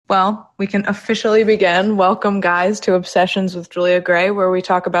Well, we can officially begin. Welcome, guys, to Obsessions with Julia Gray, where we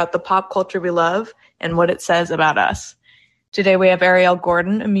talk about the pop culture we love and what it says about us. Today we have Arielle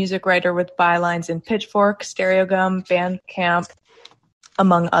Gordon, a music writer with bylines in Pitchfork, Stereogum, Bandcamp,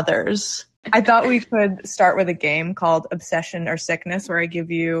 among others. I thought we could start with a game called Obsession or Sickness, where I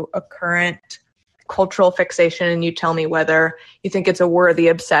give you a current cultural fixation and you tell me whether you think it's a worthy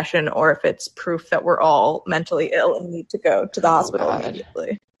obsession or if it's proof that we're all mentally ill and need to go to the hospital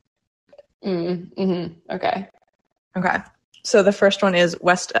immediately. Okay. So the first one is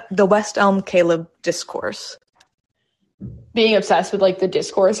the West Elm Caleb discourse. Being obsessed with like the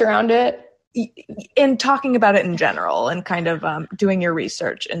discourse around it. In talking about it in general and kind of doing your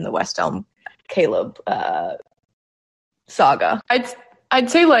research in the West Elm Caleb saga. I'd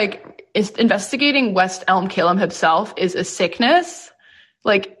say like investigating West Elm Caleb himself is a sickness.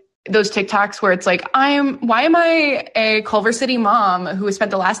 Like those TikToks where it's like, why am I a Culver City mom who has spent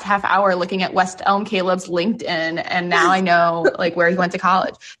the last half hour looking at West Elm Caleb's LinkedIn and now I know like where he went to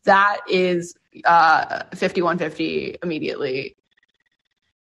college. That is 5150 immediately.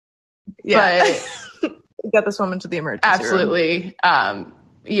 Yeah. But get this woman to the emergency room. Absolutely.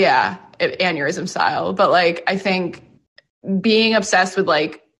 Aneurysm style. But like, I think being obsessed with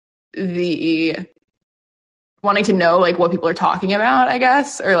like the wanting to know like what people are talking about, I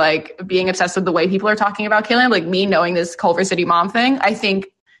guess, or like being obsessed with the way people are talking about Kaylin, like me knowing this Culver City mom thing, I think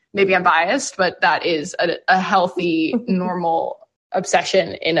maybe I'm biased, but that is a healthy, normal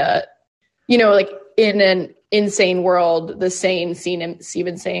obsession in a, like in an insane world, the sane seem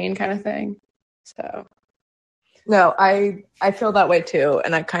insane kind of thing. So. No, I feel that way too.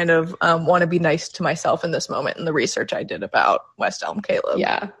 And I kind of want to be nice to myself in this moment in the research I did about West Elm Caleb.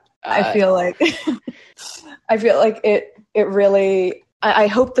 Yeah. I feel like it really, I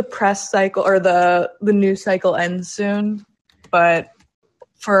hope the press cycle or the news cycle ends soon, but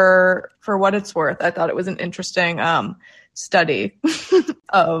for what it's worth, I thought it was an interesting study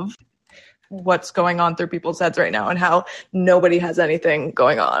of what's going on through people's heads right now and how nobody has anything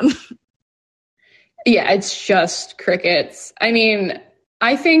going on. Yeah, it's just crickets. I mean,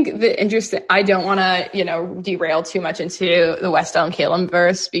 I think I don't want to, derail too much into the West Elm Caleb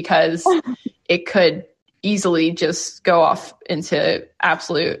verse because it could easily just go off into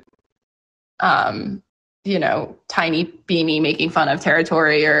absolute, tiny beanie making fun of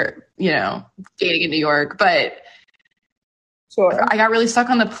territory or, dating in New York. But sure. I got really stuck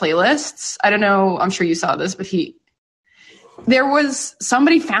on the playlists. I don't know. I'm sure you saw this, but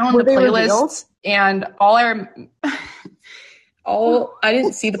somebody found the playlists and I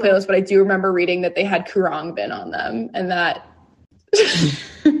didn't see the playlist, but I do remember reading that they had Khruangbin on them, and that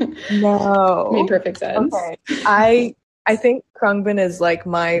no made perfect sense. Okay. I think Khruangbin is like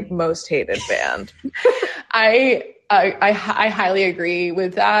my most hated band. I highly agree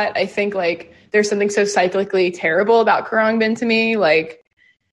with that. I think like there's something so cyclically terrible about Khruangbin to me. Like,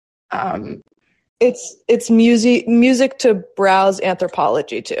 it's music to browse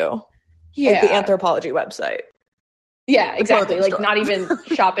Anthropology to. Yeah, like the Anthropology website. Yeah, exactly. Like not even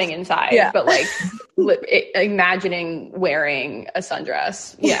shopping inside, but like imagining wearing a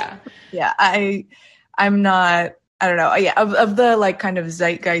sundress. Yeah. Yeah. I'm not, I don't know. Yeah. Of the like kind of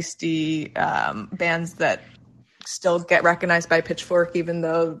zeitgeisty bands that still get recognized by Pitchfork, even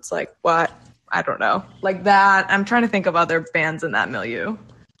though it's like, what? I don't know. Like that. I'm trying to think of other bands in that milieu.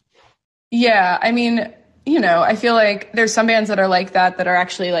 Yeah. I mean, I feel like there's some bands that are like that are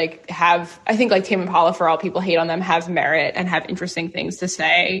actually like I think like Tame Impala, for all people hate on them, have merit and have interesting things to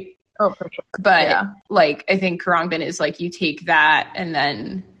say. Oh, for sure. But like, I think Khruangbin is like, you take that and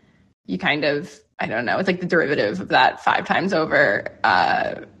then you kind of, I don't know, it's like the derivative of that 5 times over.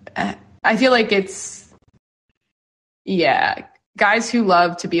 I feel like it's, guys who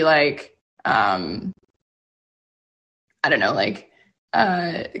love to be like, I don't know, like,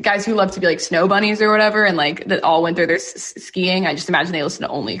 guys who love to be like snow bunnies or whatever, and like that all winter they're skiing. I just imagine they listen to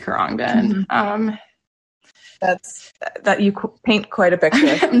only Khruangbin. Mm-hmm. That you paint quite a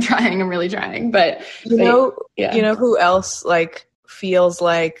picture. I'm really trying, but you know who else like feels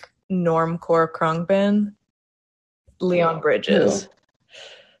like normcore Khruangbin? Leon Bridges.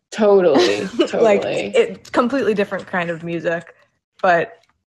 Totally. Like it's completely different kind of music, but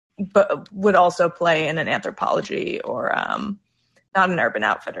would also play in an Anthropology or not an Urban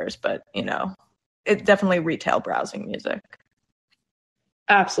Outfitters, but it's definitely retail browsing music.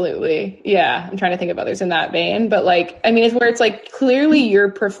 Absolutely. Yeah. I'm trying to think of others in that vein, but like, I mean, it's where it's like, clearly you're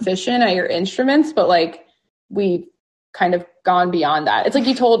proficient at your instruments, but like we've kind of gone beyond that. It's like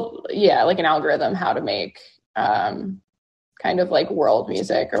you told, like an algorithm how to make, kind of like world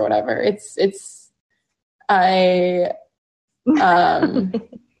music or whatever.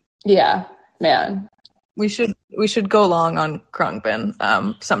 Yeah, man. We should go long on Krungbin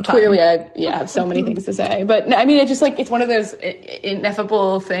sometime. Clearly, I have so many things to say, but no, I mean, it's just like, it's one of those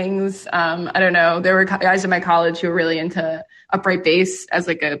ineffable things. I don't know. There were guys in my college who were really into upright bass as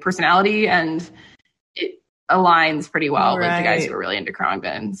like a personality, and it aligns pretty well with the guys who were really into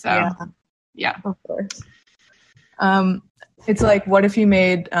Krungbin. So, yeah, of course. It's like, what if you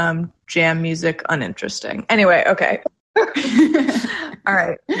made jam music uninteresting? Anyway, okay. All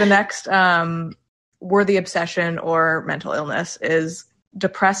right. The next worthy obsession or mental illness is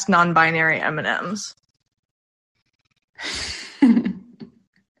depressed non-binary M&Ms.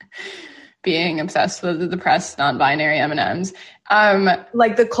 Being obsessed with the depressed non-binary M&Ms.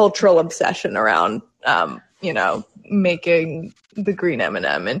 Like the cultural obsession around, making the green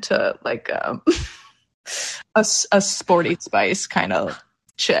M&M into like a sporty spice kind of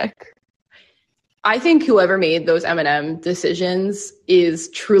chick. I think whoever made those M&M decisions is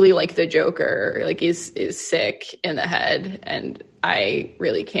truly like the Joker, like is sick in the head. And I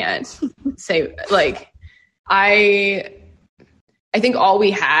really can't say, like, I think all we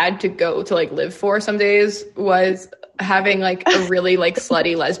had to go to like live for some days was having like a really like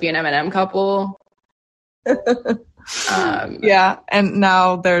slutty lesbian M&M couple. Yeah. And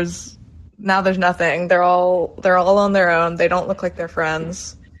now there's nothing. They're all on their own. They don't look like they're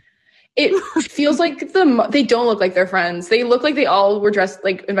friends. It feels like they don't look like they're friends. They look like they all were dressed,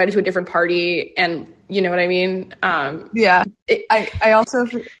 like invited to a different party, and you know what I mean? Yeah.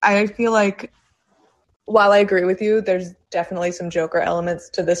 I feel like, while I agree with you, there's definitely some Joker elements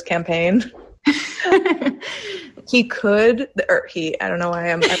to this campaign. I don't know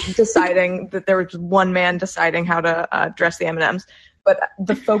why I'm deciding that there was one man deciding how to dress the M&Ms, but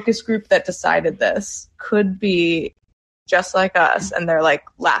the focus group that decided this could be just like us, and they're like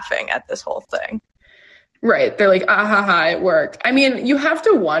laughing at this whole thing. Right. They're like, ah ha ha, it worked. I mean, you have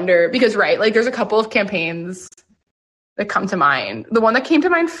to wonder, because right, like there's a couple of campaigns that come to mind. The one that came to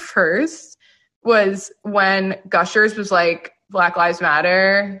mind first was when Gushers was like, Black Lives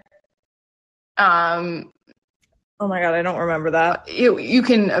Matter. Oh my God, I don't remember that. You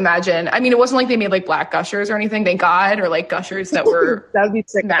can imagine. I mean, it wasn't like they made like black Gushers or anything, thank God, or like Gushers that were that would be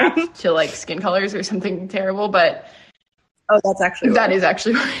sick mapped to like skin colors or something terrible, but that's actually that is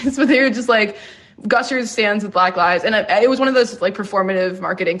actually worse. But they were just like, Gushers stands with Black Lives, and it was one of those like performative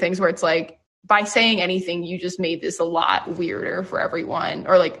marketing things where it's like, by saying anything, you just made this a lot weirder for everyone,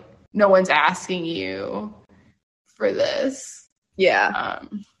 or like no one's asking you for this. Yeah.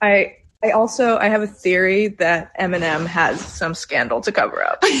 I have a theory that Eminem has some scandal to cover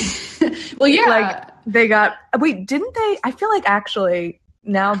up. Well, yeah. Like didn't they? I feel like actually,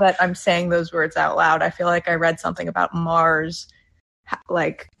 now that I'm saying those words out loud, I feel like I read something about Mars,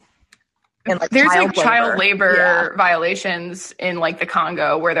 like, and like there's child labor violations in like the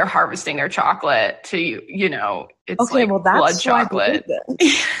Congo where they're harvesting their chocolate to, it's okay, like well, that's blood chocolate.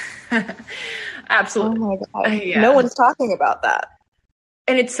 Absolutely. Oh my God. Yeah. No one's talking about that.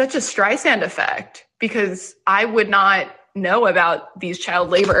 And it's such a Streisand effect, because I would not know about these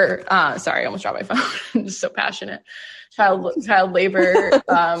child labor. Sorry, I almost dropped my phone. I'm just so passionate. Child labor,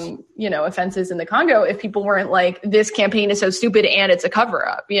 offenses in the Congo, if people weren't like, this campaign is so stupid and it's a cover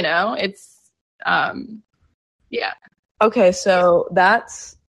up, it's, yeah. Okay. So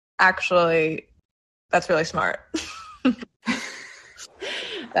that's really smart.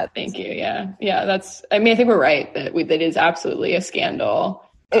 Thank you. Yeah. Yeah. I think we're right that is absolutely a scandal.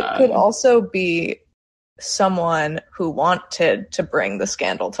 It could also be someone who wanted to bring the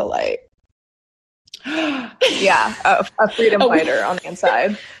scandal to light. Yeah, a freedom fighter on the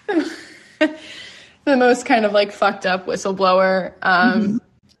inside. The most kind of like fucked up whistleblower. A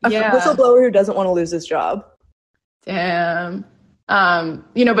whistleblower who doesn't want to lose his job. Damn.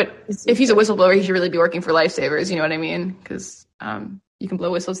 But if he's a whistleblower, he should really be working for Lifesavers. You know what I mean? Because you can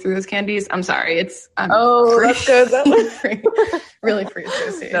blow whistles through those candies. I'm sorry. It's that's good. Free, really free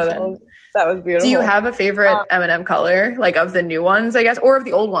association. No, that was beautiful. Do you have a favorite M&M color, like of the new ones, I guess, or of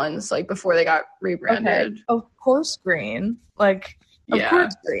the old ones, like before they got rebranded? Okay. Of course, green. Like, of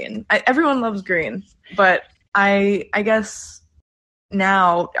course, green. Everyone loves green, but I guess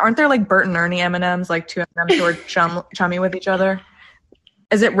now, aren't there like Bert and Ernie M&Ms, like two M&Ms who are chummy with each other?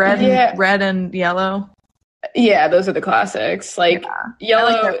 Is it red and yellow? Yeah, those are the classics. Like yellow,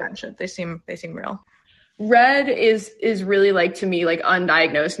 I like their friendship. They seem real. Red is really like, to me, like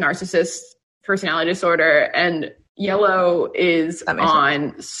undiagnosed narcissist personality disorder, and yellow is on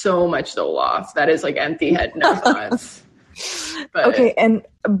sense. So much Zoloft. That is like empty head, no thoughts. But, okay, and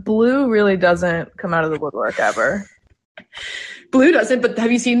blue really doesn't come out of the woodwork ever. Blue doesn't, but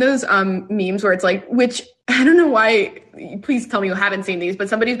have you seen those memes where it's like, which I don't know why, please tell me you haven't seen these, but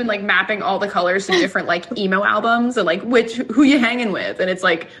somebody's been like mapping all the colors to different like emo albums and like who you hanging with. And it's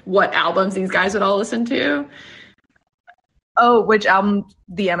like what albums these guys would all listen to. Oh, which album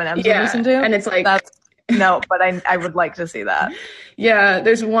the M&Ms would listen to? And it's like, no, but I would like to see that. Yeah,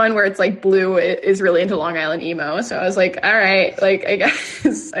 there's one where it's like Blue is really into Long Island emo. So I was like, all right, like I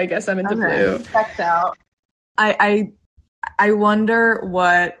guess I'm into Blue. Checked out. I wonder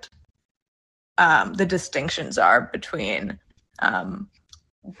what the distinctions are between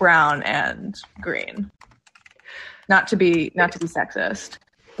brown and green. Not to be sexist.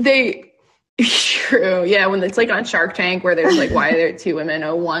 True. Yeah, when it's like on Shark Tank where there's like why are there two women?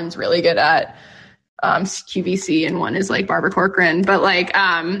 Oh, one's really good at QVC and one is like Barbara Corcoran. But like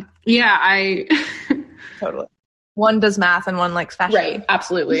I totally. One does math and one likes fashion. Right,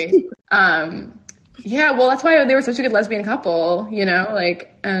 absolutely. Yeah, well that's why they were such a good lesbian couple, you know,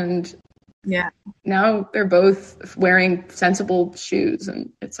 like and yeah. Now they're both wearing sensible shoes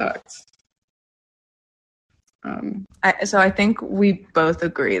and it sucks. So I think we both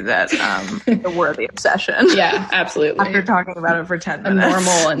agree that a worthy obsession. Yeah, absolutely. After talking about it for 10 minutes. A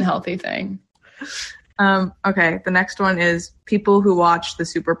normal and healthy thing. Okay, the next one is people who watch the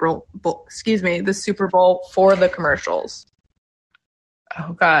Super Bowl for the commercials.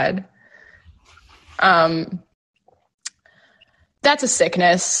 Oh God. That's a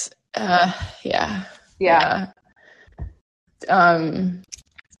sickness. Yeah.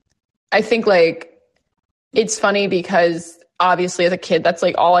 I think like it's funny because obviously as a kid that's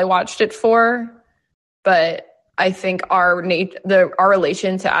like all I watched it for, but I think our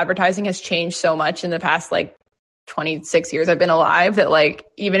relation to advertising has changed so much in the past like 26 years I've been alive that like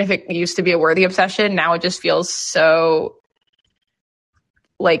even if it used to be a worthy obsession, now it just feels so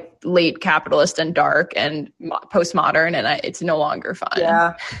like late capitalist and dark and postmodern, and it's no longer fun.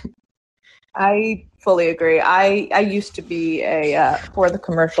 Yeah, I fully agree. I used to be a for the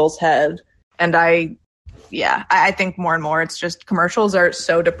commercials head, and I think more and more it's just commercials are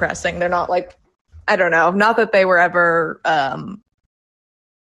so depressing. They're not like, I don't know, not that they were ever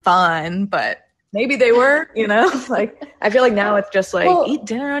fun, but maybe they were, you know? Like, I feel like now it's just like, eat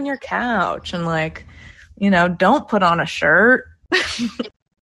dinner on your couch and like, you know, don't put on a shirt.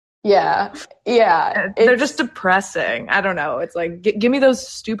 Yeah. They're just depressing. I don't know. It's like, give me those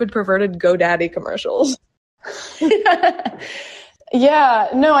stupid perverted GoDaddy commercials. Yeah,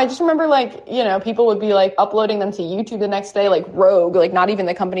 no, I just remember like, you know, people would be like uploading them to YouTube the next day, like Rogue, like not even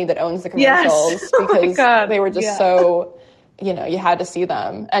the company that owns the commercials, because they were just so, you know, you had to see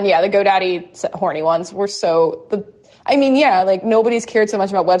them. And yeah, the GoDaddy horny ones were like nobody's cared so much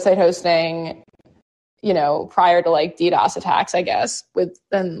about website hosting, you know, prior to like DDoS attacks, I guess, with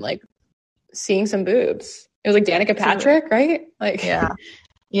then like seeing some boobs. It was like Danica Patrick, right? Like,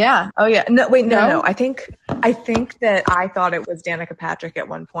 yeah. Oh yeah. No, wait, no. I think that I thought it was Danica Patrick at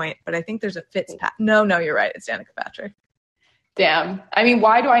one point, but I think there's a Fitzpatrick. No, you're right. It's Danica Patrick. Damn. I mean,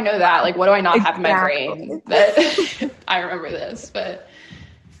 why do I know that? Like, what do I not have in my brain that I remember this? But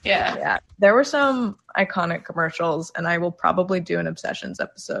yeah. There were some iconic commercials, and I will probably do an Obsessions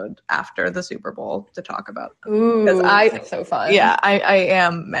episode after the Super Bowl to talk about them. Ooh, that's so fun. Yeah, I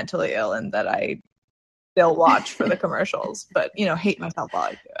am mentally ill and that I still watch for the commercials, but, you know, hate myself while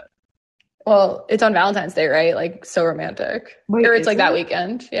I do it. Well, it's on Valentine's Day, right? Like, so romantic. Wait, or it's like that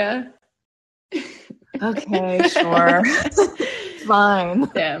weekend. Yeah. Okay, sure.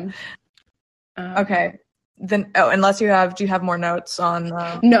 Fine. Damn. Okay. Then, unless do you have more notes on?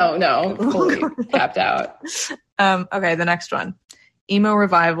 No, fully tapped out. Okay, the next one, emo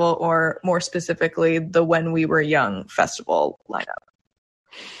revival, or more specifically, the When We Were Young festival lineup.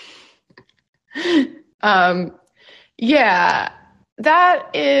 Yeah, that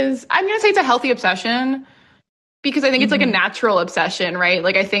is. I'm gonna say it's a healthy obsession because I think it's like a natural obsession, right?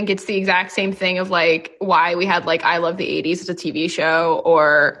 Like I think it's the exact same thing of like why we had like I Love the 80s as a TV show,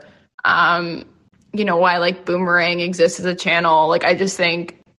 or you know, why like Boomerang exists as a channel. Like I just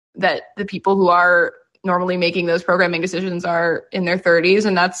think that the people who are normally making those programming decisions are in their 30s,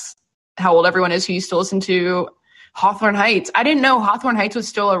 and that's how old everyone is who used to listen to Hawthorne Heights. I didn't know Hawthorne Heights was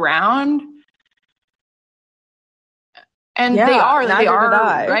still around. And they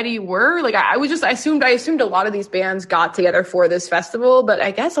already were. Like I assumed a lot of these bands got together for this festival, but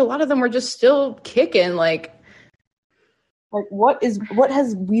I guess a lot of them were just still kicking. Like what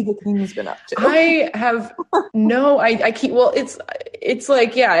has We the Kings been up to? I have it's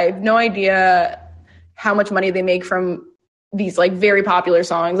like, yeah, I have no idea how much money they make from these like very popular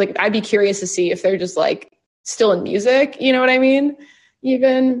songs. Like I'd be curious to see if they're just like still in music, you know what I mean?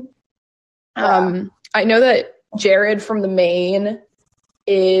 Even I know that Jared from the Maine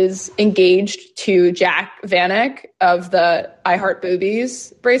is engaged to Jack Vanek of the I Heart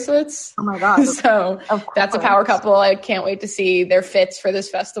Boobies bracelets. Oh my God. So that's a power couple. I can't wait to see their fits for this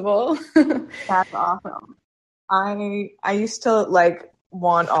festival. That's awesome. I used to like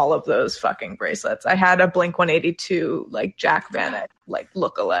want all of those fucking bracelets. I had a Blink 182 like Jack Vanek like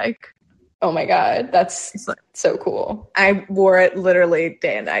lookalike. Oh my God, that's so cool. I wore it literally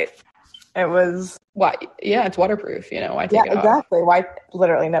day and night. It was why? Yeah, it's waterproof. You know why take it off? Exactly. Why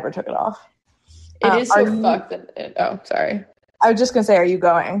literally never took it off. It is so fucked. Oh, sorry. I was just gonna say, are you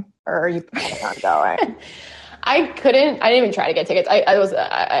going or are you planning on going? I didn't even try to get tickets.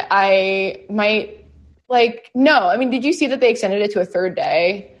 I might like no. I mean, did you see that they extended it to a third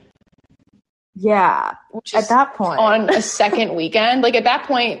day? Yeah, at that point on a second weekend, like at that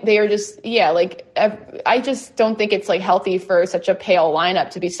point they are just I just don't think it's like healthy for such a pale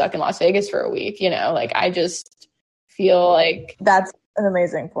lineup to be stuck in Las Vegas for a week, you know, like I just feel like that's an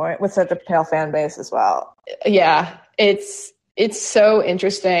amazing point with such a pale fan base as well. Yeah, it's so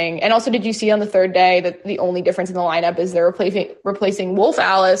interesting. And also, did you see on the third day that the only difference in the lineup is they're replacing Wolf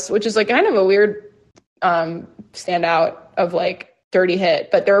Alice, which is like kind of a weird standout of like dirty hit,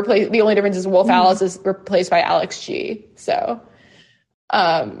 but the only difference is Wolf Alice is replaced by Alex G. So,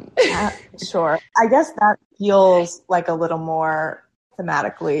 sure. I guess that feels like a little more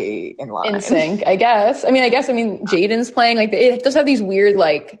thematically in line. In sync, I guess. I mean, Jaden's playing, like, it does have these weird,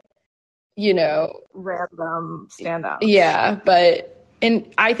 like, you know, random standouts. Yeah,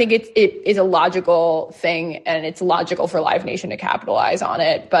 and I think it is a logical thing, and it's logical for Live Nation to capitalize on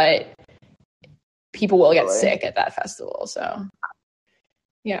it, but people will get sick at that festival, so.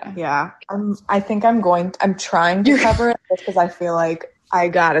 Yeah. I'm trying to cover it just because I feel like I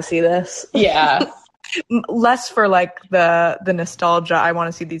gotta see this. Yeah. Less for like the nostalgia. I want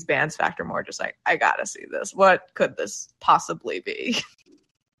to see these bands factor, more just like I gotta see this. What could this possibly be?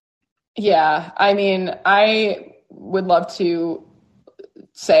 Yeah. I mean, I would love to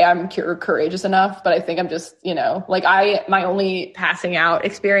say I'm courageous enough, but I think I'm just, you know, like my only passing out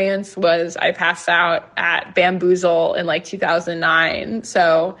experience was I passed out at Bamboozle in like 2009.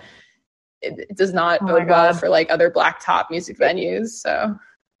 So it does not bode well for like other blacktop music venues. So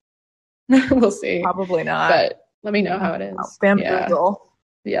we'll see. Probably not. But let me know how it is. Bamboozle.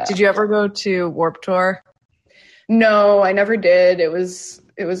 Yeah. Did you ever go to Warped Tour? No, I never did. It was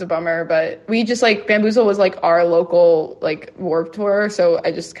a bummer, but we just like Bamboozle was like our local like Warped Tour, so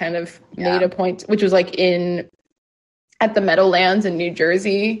I just kind of made a point, which was like at the Meadowlands in New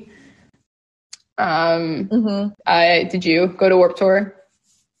Jersey. Did you go to Warped Tour?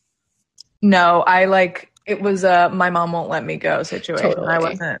 No, it was a my mom won't let me go situation. Totally.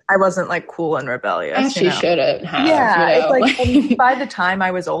 I wasn't like cool and rebellious. She should have. Yeah, you know? It's like by the time I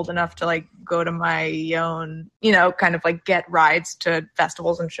was old enough to like go to my own, you know, kind of like get rides to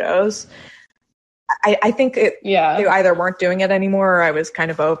festivals and shows, I think they either weren't doing it anymore or I was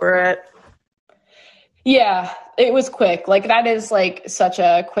kind of over it. Yeah, it was quick. Like that is like such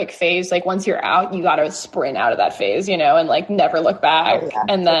a quick phase. Like once you're out, you got to sprint out of that phase, you know, and like never look back.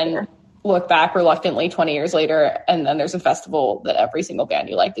 And then look back reluctantly 20 years later, and then there's a festival that every single band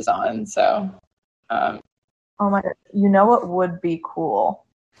you liked is on. So, oh my God, you know what would be cool?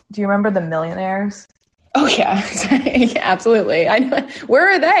 Do you remember the Millionaires? Oh yeah, yeah, absolutely. I know. Where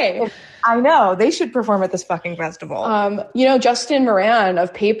are they? I know they should perform at this fucking festival. You know, Justin Moran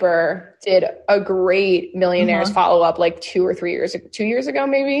of Paper did a great Millionaires follow up like 2 years ago,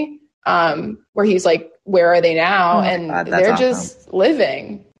 maybe. Where he's like, "Where are they now?" And God, they're awesome. Just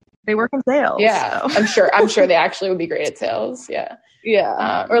living. They work in sales. Yeah, so. I'm sure they actually would be great at sales. Yeah.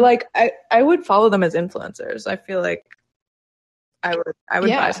 Yeah. Or like I would follow them as influencers. I feel like I would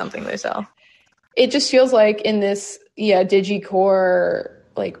buy something they sell. It just feels like in this digicore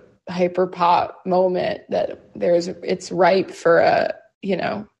like hyper pop moment that it's ripe for a, you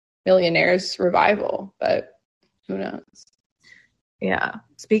know, Millionaires revival, but who knows? Yeah.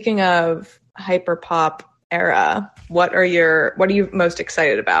 Speaking of hyper pop era, what are you most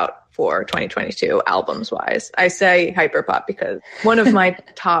excited about for 2022 albums wise? I say hyperpop because one of my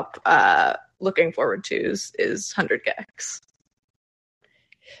top looking forward to's is 100 Gex.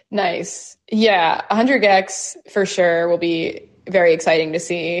 Nice. Yeah, 100 Gex for sure will be very exciting to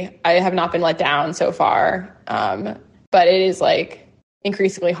see. I have not been let down so far, but it is like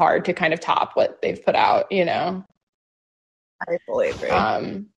increasingly hard to kind of top what they've put out, you know? I fully agree.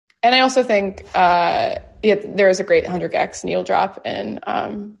 And I also think there is a great 100 Gex needle drop in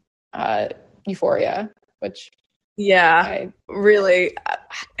Euphoria, which really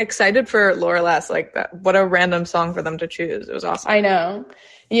excited for Laura Last. Like that, what a random song for them to choose. It was awesome. I know.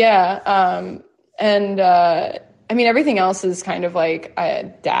 Yeah. And I mean, everything else is kind of like a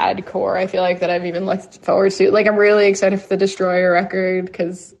dad core, I feel like, that I've even looked forward to. Like, I'm really excited for the Destroyer record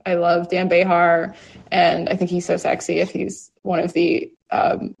because I love Dan Behar, and I think he's so sexy if he's one of the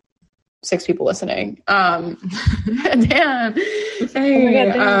 6 people listening. Dan, hey, Oh my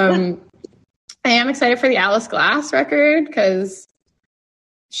God, Dan. I am excited for the Alice Glass record because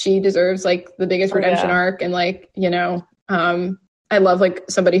she deserves like the biggest redemption arc, and like, you know, I love like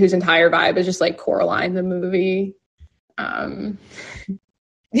somebody whose entire vibe is just like Coraline the movie.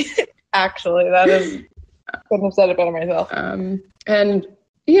 Actually, that is, couldn't have said it better myself. And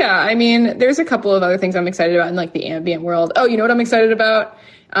yeah, I mean, there's a couple of other things I'm excited about in like the ambient world. Oh, you know what I'm excited about?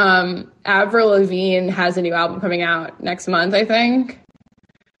 Avril Lavigne has a new album coming out next month, I think,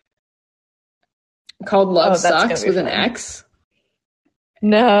 called Love Sucks with an X.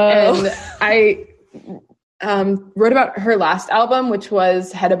 No. And I wrote about her last album, which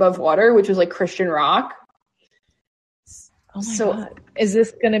was Head Above Water, which was like Christian rock. Oh my God. Is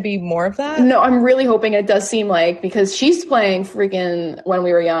this going to be more of that? No, I'm really hoping it does seem like, because she's playing freaking When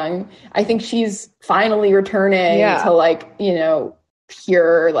We Were Young. I think she's finally returning to like, you know,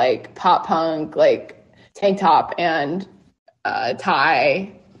 pure like pop punk, like tank top and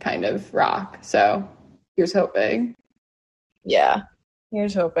tie kind of rock. So here's hoping. Yeah.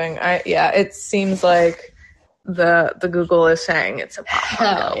 Here's hoping. It seems like the Google is saying it's a pop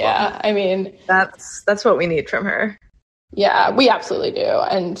punk album. Yeah. I mean, that's what we need from her. Yeah, we absolutely do.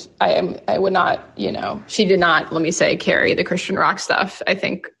 And I would not, you know, she did not, let me say, carry the Christian rock stuff, I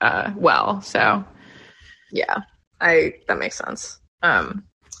think, well. So yeah, that makes sense.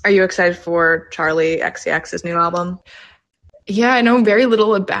 Are you excited for Charlie XCX's new album? Yeah, I know very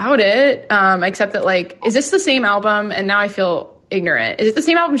little about it, except that like, is this the same album? And now I feel ignorant. Is it the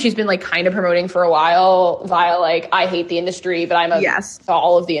same album she's been like kind of promoting for a while via like, I hate the industry, but I'm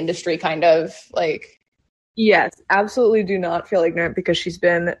all of the industry kind of like... Yes, absolutely. Do not feel ignorant because she's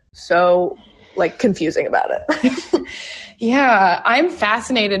been so like confusing about it. Yeah, I'm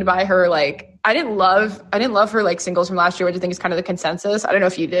fascinated by her. Like, I didn't love her like singles from last year, which I think is kind of the consensus. I don't know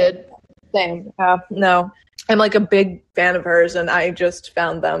if you did. Same. No, I'm like a big fan of hers, and I just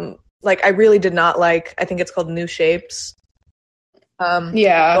found them like I really did not like. I think it's called New Shapes.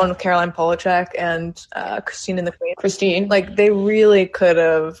 The one with Caroline Polachek and Christine and the Queen. Christine, like they really could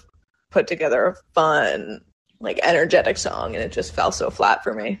have put together a fun, like energetic song, and it just fell so flat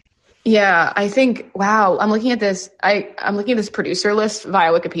for me. Yeah, I think, wow, I'm looking at this. I'm looking at this producer list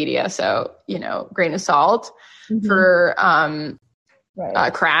via Wikipedia. So, you know, grain of salt for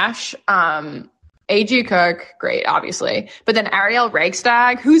Crash. A.G. Cook, great, obviously. But then Arielle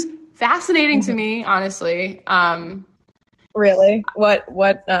Reichstag, who's fascinating to me, honestly. Really? What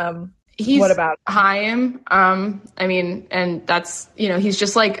about Chaim? I mean, and that's, you know, he's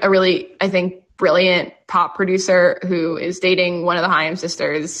just like a really, I think, brilliant pop producer who is dating one of the Chaim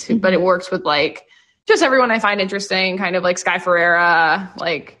sisters, but it works with like just everyone I find interesting, kind of like Sky Ferreira,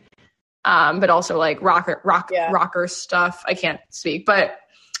 like, but also like rocker stuff. I can't speak, but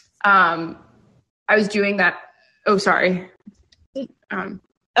I was doing that. Oh, sorry.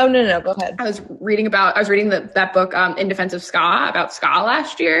 Oh, no, go ahead. I was reading that book, In Defense of Ska, about ska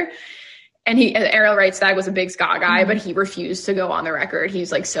last year. And Ariel Reichstag was a big ska guy, but he refused to go on the record.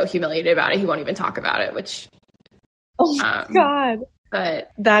 He's like so humiliated about it. He won't even talk about it, which. Oh my God. But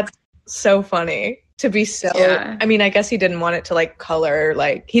that's so funny to be so, I mean, I guess he didn't want it to like color,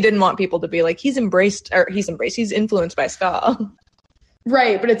 like he didn't want people to be like, he's influenced by ska.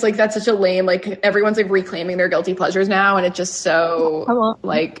 Right. But it's like, that's such a lame, like everyone's like reclaiming their guilty pleasures now. And it's just so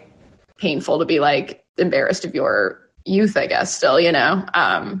like painful to be like embarrassed of your youth, I guess, still, you know?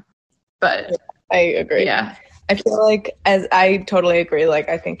 But I agree. Yeah. I feel like, as I totally agree, like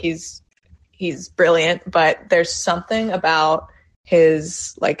I think he's brilliant, but there's something about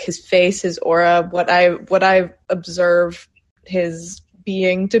his face, his aura, what I've observed his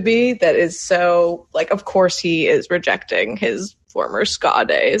being to be, that is so like, of course he is rejecting his former ska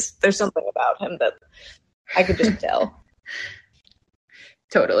days. There's something about him that I could just tell.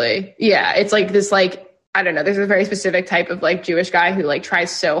 Totally. Yeah. It's like this, like, I don't know. There's a very specific type of like Jewish guy who like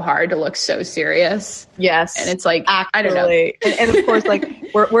tries so hard to look so serious. Yes. And it's like, actually, I don't know. And of course, like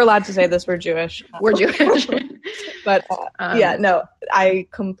we're allowed to say this, we're Jewish. We're Jewish. But yeah, no, I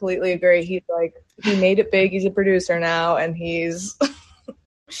completely agree. He's like, he made it big. He's a producer now, and he's,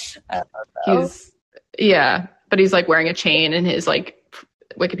 I don't know. But he's like wearing a chain in his like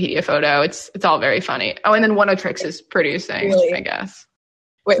Wikipedia photo. It's all very funny. Oh, and then One O Tricks is producing, really? I guess.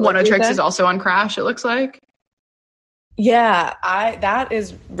 Wait, One O Tricks is also on Crash, it looks like. Yeah, that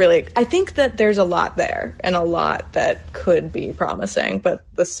is really, I think that there's a lot there and a lot that could be promising, but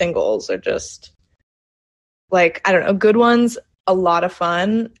the singles are just like, I don't know, Good One's a lot of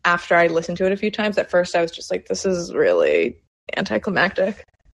fun after I listened to it a few times. At first I was just like, this is really anticlimactic.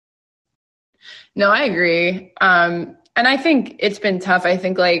 No, I agree. And I think it's been tough. I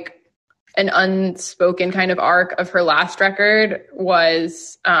think like an unspoken kind of arc of her last record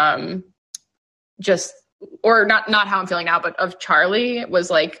was just, or not how I'm feeling now, but of Charlie was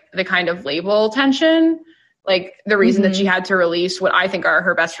like the kind of label tension. Like the reason that she had to release what I think are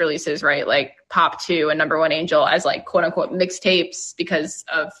her best releases, right? Like Pop 2 and Number One Angel as like quote unquote mixtapes because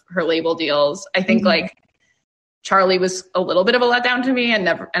of her label deals. I think like Charlie was a little bit of a letdown to me and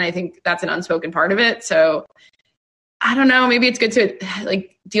I think that's an unspoken part of it. So I don't know, maybe it's good to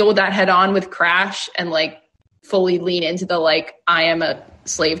like deal with that head on with Crash and like fully lean into the like I am a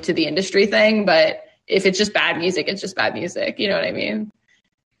slave to the industry thing. But if it's just bad music, it's just bad music. You know what I mean?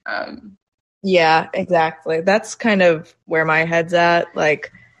 Yeah, exactly. That's kind of where my head's at.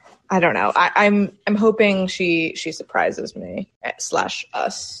 Like, I don't know. I'm hoping she surprises me /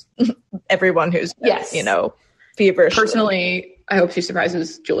 us, everyone who's you know, feverish. Personally, I hope she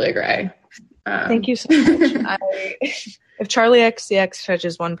surprises Julia Gray. Thank you so much. If Charlie XCX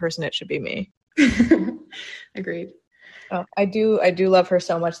touches one person, it should be me. Agreed. Oh, I do love her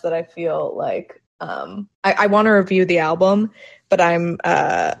so much that I feel like I want to review the album, but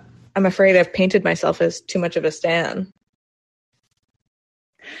I'm afraid I've painted myself as too much of a stan.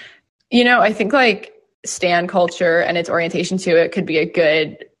 You know, I think like stan culture and its orientation to it could be a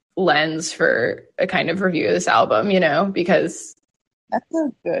good lens for a kind of review of this album, you know, because that's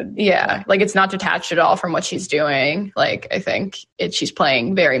so good. Yeah, like it's not detached at all from what she's doing. Like I think she's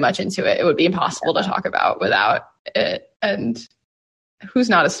playing very much into it. It would be impossible to talk about without it. And who's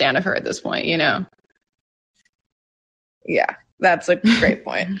not a stan of her at this point, you know? Yeah, that's a great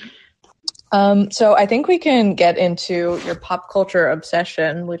point. So I think we can get into your pop culture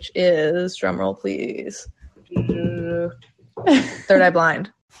obsession, which is, drumroll please, Third Eye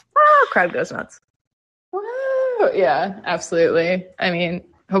Blind. Crowd goes nuts. Woo! Yeah, absolutely. I mean,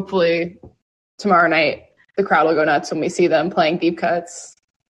 hopefully tomorrow night the crowd will go nuts when we see them playing deep cuts.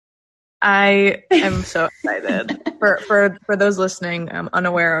 I am so excited. For those listening,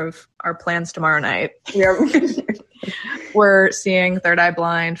 unaware of our plans tomorrow night, we're seeing Third Eye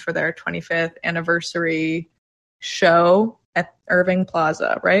Blind for their 25th anniversary show at Irving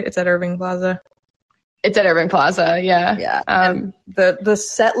Plaza, right? It's at Irving Plaza. It's at Irving Plaza, yeah. Yeah. The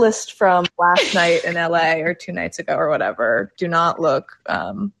set list from last night in LA or 2 nights ago or whatever do not look,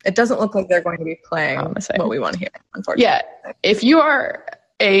 it doesn't look like they're going to be playing what we want to hear, unfortunately. Yeah. If you are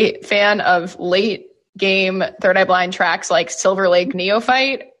a fan of late game Third Eye Blind tracks like Silver Lake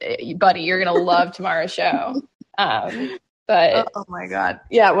Neophyte, buddy, you're going to love tomorrow's show. But oh my God.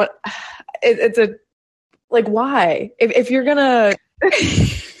 Yeah. What it's a, like, why? If you're going to,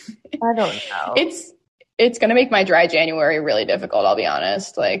 I don't know. It's going to make my dry January really difficult, I'll be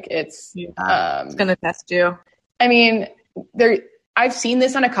honest. Like it's going to test you. I mean, I've seen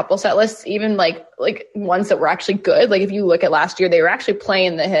this on a couple set lists, even like ones that were actually good. Like if you look at last year, they were actually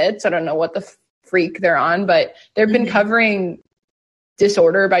playing the hits. I don't know what the freak they're on, but they've been covering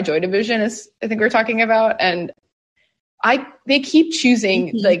Disorder by Joy Division, as I think we're talking about. And they keep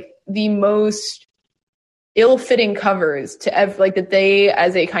choosing like the most ill-fitting covers to like that they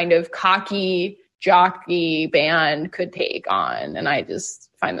as a kind of cocky jockey band could take on, and I just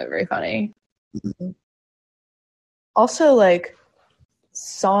find that very funny. Also, like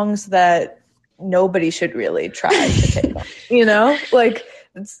songs that nobody should really try to take on, you know, like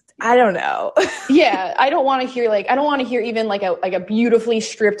I don't know. Yeah, I don't want to hear even like a beautifully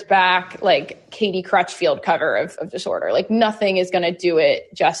stripped back like Katie Crutchfield cover of Disorder. Like nothing is going to do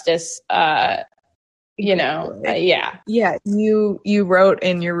it justice. Yeah. You wrote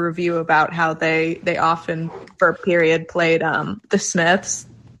in your review about how they often for a period played the Smiths.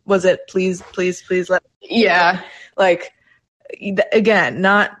 Was it Please Let Me? Yeah. Like again,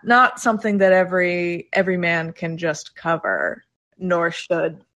 not something that every man can just cover, nor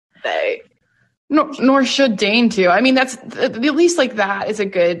should they. Nor should deign to. I mean, that's at least like that is a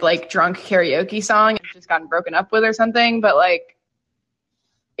good like drunk karaoke song. It's just gotten broken up with or something, but like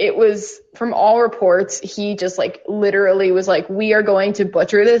it was, from all reports, he just like literally was like, we are going to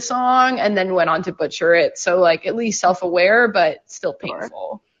butcher this song, and then went on to butcher it. So like at least self-aware, but still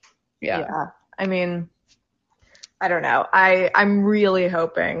painful. Yeah. I mean, I don't know. I'm really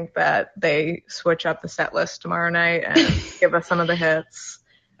hoping that they switch up the set list tomorrow night and give us some of the hits.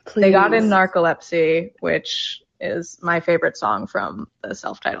 Please. They got in Narcolepsy, which is my favorite song from the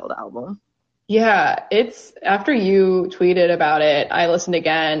self-titled album. Yeah, it's after you tweeted about it, I listened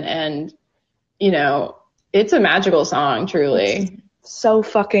again, and you know, it's a magical song, truly. So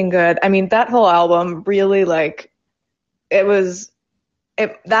fucking good. I mean, that whole album really like that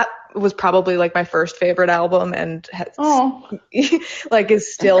was probably like my first favorite album and like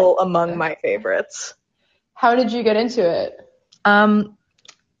is still among my favorites. How did you get into it?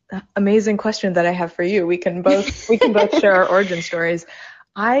 Amazing question that I have for you. We can both share our origin stories.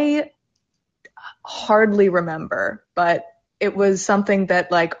 I hardly remember, but it was something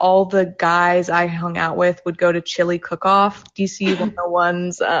that like all the guys I hung out with would go to Chili Cook-Off, DC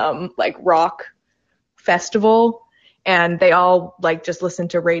 101's like rock festival, and they all like just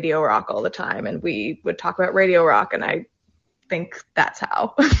listened to radio rock all the time, and we would talk about radio rock, and I think that's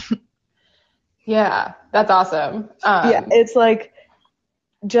how. Yeah, that's awesome. Yeah, it's like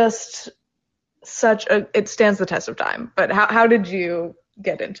just it stands the test of time. But how did you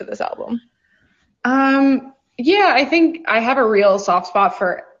get into this album? Yeah, I think I have a real soft spot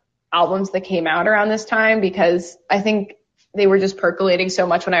for albums that came out around this time because I think they were just percolating so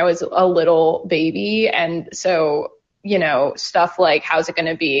much when I was a little baby. And so, stuff like How's It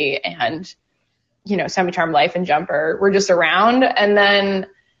Gonna Be and, Semi-Charmed Life and Jumper were just around. And then,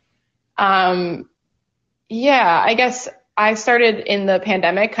 I guess I started in the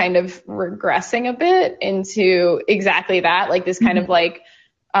pandemic kind of regressing a bit into exactly that, like this kind of like,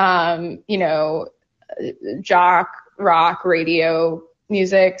 jock rock radio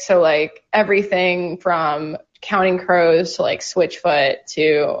music. So like everything from Counting Crows to like Switchfoot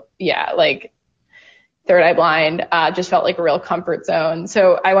to like Third Eye Blind just felt like a real comfort zone.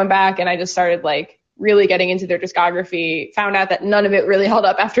 So I went back and I just started like really getting into their discography, found out that none of it really held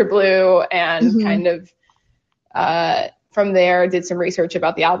up after Blue, and kind of from there did some research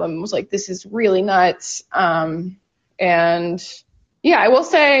about the album, was like, this is really nuts. And I will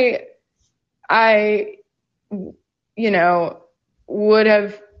say I, would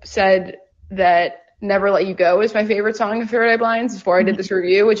have said that Never Let You Go is my favorite song of Third Eye Blind's before I did this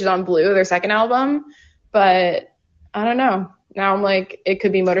review, which is on Blue, their second album. But I don't know. Now I'm like, it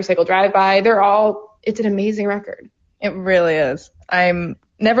could be Motorcycle Drive-By. It's an amazing record. It really is.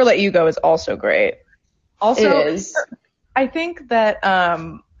 Never Let You Go is also great. Also, it is. I think that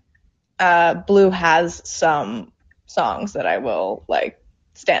Blue has some songs that I will like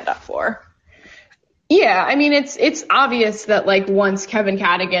stand up for. Yeah, I mean, it's obvious that like once Kevin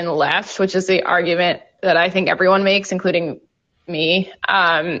Cadigan left, which is the argument that I think everyone makes, including me,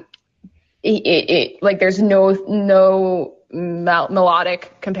 it there's no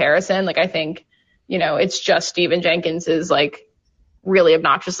melodic comparison. Like I think, it's just Stephen Jenkins's like really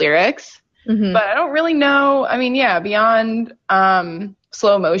obnoxious lyrics, but I don't really know. I mean, beyond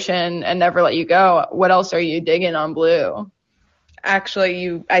Slow Motion and Never Let You Go, what else are you digging on Blue?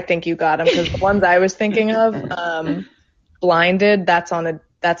 Actually, I think you got them, because the ones I was thinking of, Blinded, that's on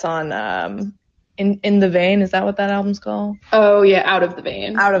In the Vein. Is that what that album's called? Oh yeah, Out of the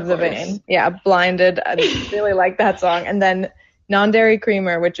Vein. Out of the Vein. Yeah, Blinded. I really like that song. And then Non-Dairy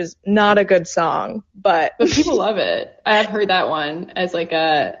Creamer, which is not a good song, but people love it. I have heard that one as like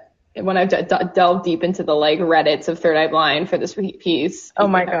when I've delved deep into the like Reddits of Third Eye Blind for this piece. Oh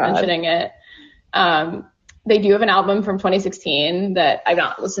my God. Mentioning it. They do have an album from 2016 that I've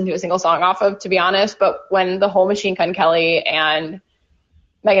not listened to a single song off of, to be honest. But when the whole Machine Gun Kelly and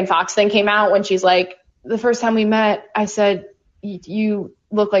Megan Fox thing came out, when she's like, the first time we met, I said, you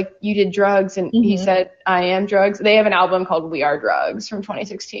look like you did drugs. And he said, I am drugs. They have an album called We Are Drugs from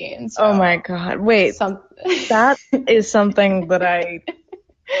 2016. So oh my God. Wait, that is something that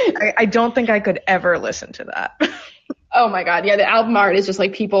I don't think I could ever listen to that. Oh my God. Yeah. The album art is just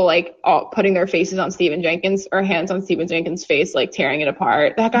like people like all putting their faces on Stephen Jenkins or hands on Stephen Jenkins' face, like tearing it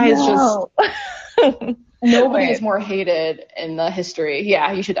apart. That guy is just, nobody is more hated in the history.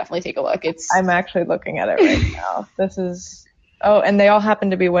 Yeah. You should definitely take a look. I'm actually looking at it right now. And they all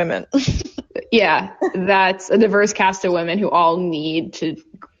happen to be women. Yeah. That's a diverse cast of women who all need to,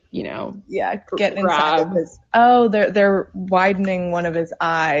 get inside of his. Oh, they're widening one of his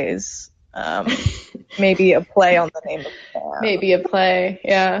eyes. Maybe a play on the name of the band. Maybe a play,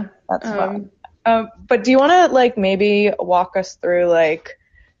 yeah. That's fun. But do you want to like maybe walk us through like,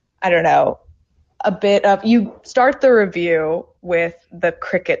 I don't know, a bit of, you start the review with the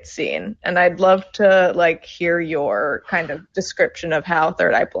cricket scene, and I'd love to like hear your kind of description of how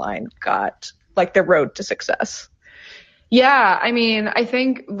Third Eye Blind got like the road to success. Yeah, I mean, I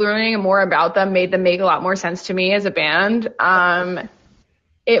think learning more about them made them make a lot more sense to me as a band.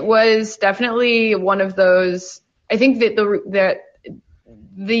 It was definitely one of those, I think that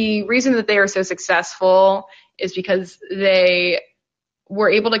the reason that they are so successful is because they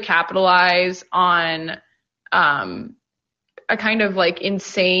were able to capitalize on a kind of like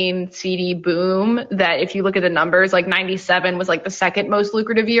insane CD boom that if you look at the numbers, like 97 was like the second most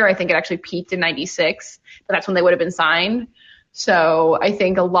lucrative year. I think it actually peaked in 96, but that's when they would have been signed. So I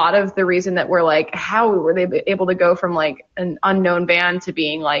think a lot of the reason that we're like, how were they able to go from like an unknown band to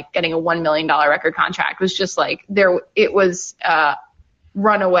being like getting a $1 million record contract was just like it was a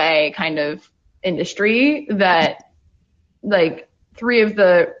runaway kind of industry that like 3 of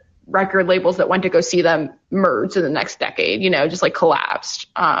the record labels that went to go see them merged in the next decade, just like collapsed.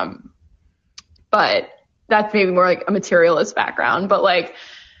 But that's maybe more like a materialist background, but like,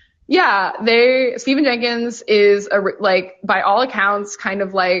 yeah, Stephen Jenkins is like by all accounts kind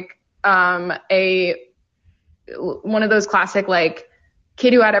of like one of those classic like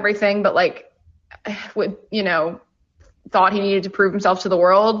kid who had everything but like would thought he needed to prove himself to the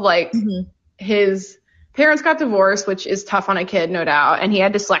world. Like his parents got divorced, which is tough on a kid, no doubt, and he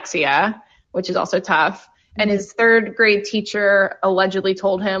had dyslexia, which is also tough. And his 3rd grade teacher allegedly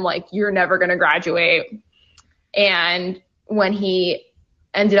told him like, you're never going to graduate. And when he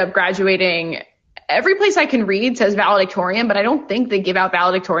ended up graduating, every place I can read says valedictorian, but I don't think they give out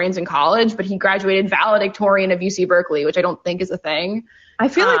valedictorians in college. But he graduated valedictorian of UC Berkeley, which I don't think is a thing. I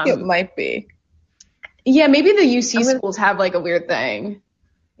feel like it might be. Yeah, maybe the UC schools have like a weird thing.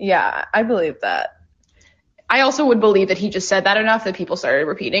 Yeah, I believe that. I also would believe that he just said that enough that people started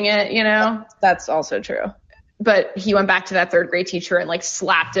repeating it, That's also true. But he went back to that 3rd grade teacher and like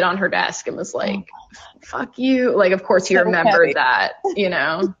slapped it on her desk and was like, fuck you. Like, of course he remembered that,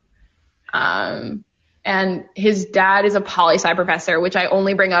 and his dad is a poli-sci professor, which I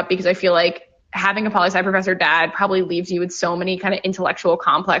only bring up because I feel like having a poli-sci professor dad probably leaves you with so many kind of intellectual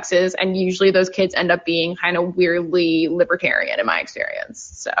complexes. And usually those kids end up being kind of weirdly libertarian in my experience.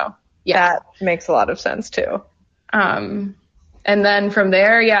 So yeah, that makes a lot of sense too. And then from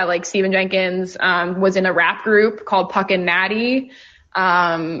there, yeah, like Stephen Jenkins was in a rap group called Puck and Natty.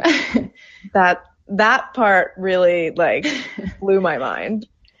 That part really like blew my mind.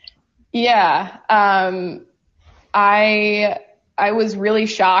 Yeah. I was really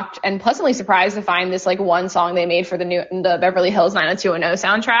shocked and pleasantly surprised to find this like one song they made for the Beverly Hills 90210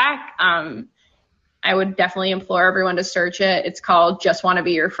 soundtrack. I would definitely implore everyone to search it. It's called Just Wanna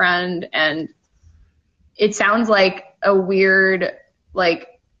Be Your Friend, and it sounds like a weird,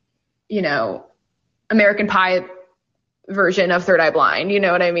 like, American Pie version of Third Eye Blind. You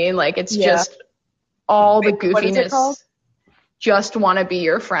know what I mean? Like, it's just all the goofiness. What is it called? Just Wanna Be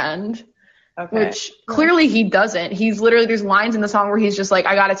Your Friend. Okay. Which clearly he doesn't. He's literally, there's lines in the song where he's just like,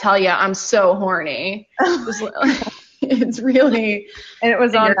 I gotta tell you, I'm so horny. It's really. And it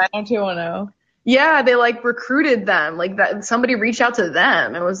was on 90210. Yeah, they like recruited them. Like that, somebody reached out to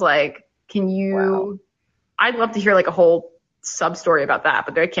them and was like, can you. Wow. I'd love to hear like a whole sub story about that,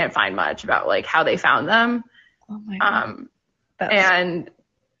 but I can't find much about like how they found them. Oh my God. And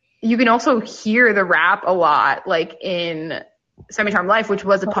you can also hear the rap a lot, like in Semi-Charmed Life, which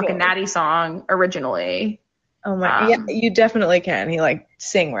was a Puck and Natty song originally. Oh my, yeah, you definitely can. He like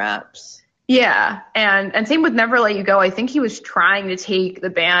sing raps. Yeah, and same with Never Let You Go. I think he was trying to take the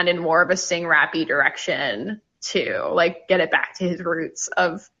band in more of a sing rappy direction to like get it back to his roots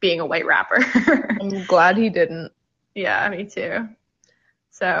of being a white rapper. I'm glad he didn't. Yeah, me too.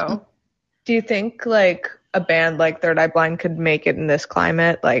 So, do you think like a band like Third Eye Blind could make it in this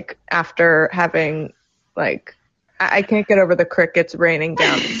climate, like after having like I can't get over the crickets raining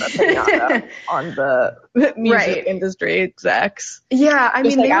down on the music industry execs. Yeah, I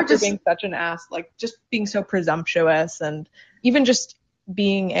mean, like they after were just being such an ass, like just being so presumptuous, and even just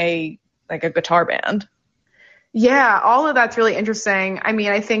being a guitar band. Yeah, all of that's really interesting. I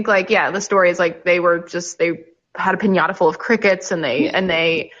mean, I think like the story is like they had a piñata full of crickets, and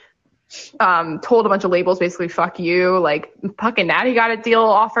they told a bunch of labels basically fuck you. Like Puck and Natty got a deal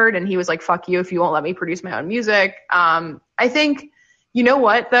offered and he was like fuck you if you won't let me produce my own music. I think, you know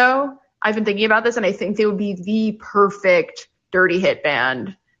what though, I've been thinking about this and I think they would be the perfect dirty hit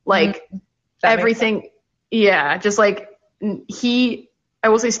band. Like everything. Yeah, just like I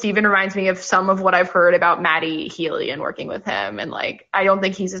will say Steven reminds me of some of what I've heard about Matty Healy and working with him, and like I don't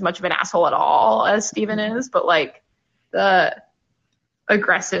think he's as much of an asshole at all as Steven is, but like the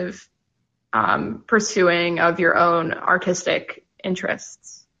aggressive pursuing of your own artistic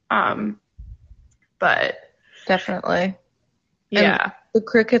interests. But definitely. Yeah. And the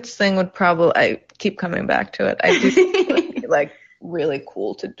crickets thing would probably, I keep coming back to it. I do think it would be like really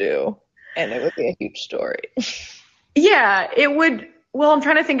cool to do, and it would be a huge story. Yeah, it would. Well, I'm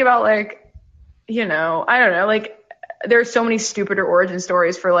trying to think about like, I don't know, like there's so many stupider origin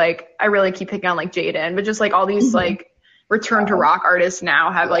stories for like, I really keep picking on like Jaden, but just like all these like return to rock artists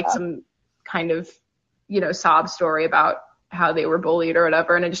now have like some kind of, sob story about how they were bullied or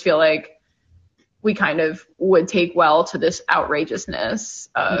whatever. And I just feel like we kind of would take well to this outrageousness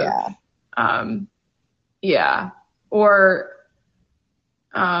of, or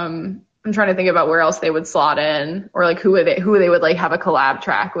I'm trying to think about where else they would slot in, or like who they would like have a collab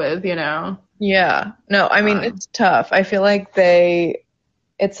track with, you know? Yeah. No, I mean, it's tough. I feel like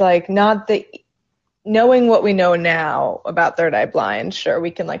it's like not knowing what we know now about Third Eye Blind, sure,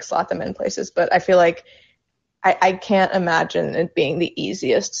 we can like slot them in places, but I feel like I can't imagine it being the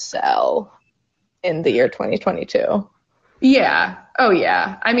easiest sell in the year 2022. Yeah. Oh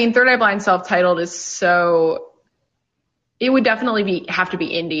yeah. I mean, Third Eye Blind self-titled is so, it would definitely have to be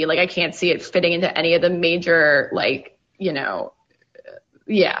indie. Like I can't see it fitting into any of the major, like, you know,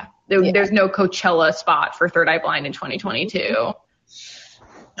 there's no Coachella spot for Third Eye Blind in 2022.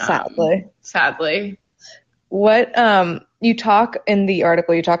 Sadly. What you talk in the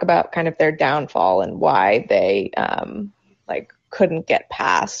article, you talk about kind of their downfall and why they like couldn't get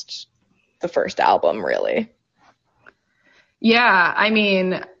past the first album, really. Yeah, I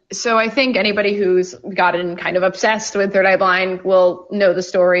mean, so I think anybody who's gotten kind of obsessed with Third Eye Blind will know the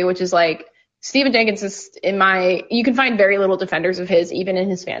story, which is like Stephen Jenkins is you can find very little defenders of his, even in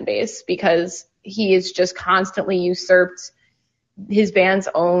his fan base, because he is just constantly usurped his band's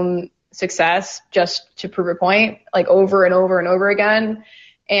own success just to prove a point, like over and over and over again.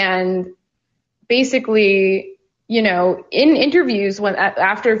 And basically, you know, in interviews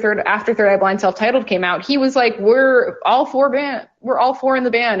after Third Eye Blind self-titled came out, he was like, we're all four in the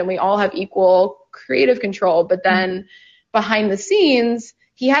band and we all have equal creative control. But then behind the scenes,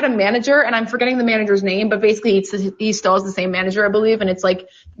 he had a manager, and I'm forgetting the manager's name, but basically he still has the same manager, I believe. And it's like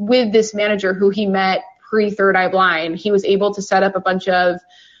with this manager who he met pre-Third Eye Blind, he was able to set up a bunch of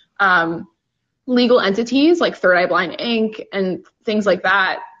legal entities like Third Eye Blind Inc. and things like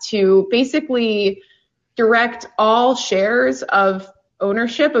that to basically direct all shares of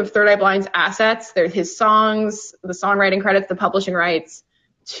ownership of Third Eye Blind's assets, his songs, the songwriting credits, the publishing rights,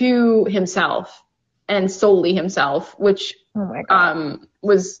 to himself and solely himself, which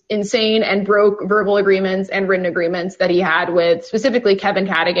was insane and broke verbal agreements and written agreements that he had with specifically Kevin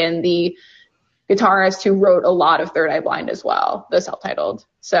Cadigan, the guitarist who wrote a lot of Third Eye Blind as well, the self-titled.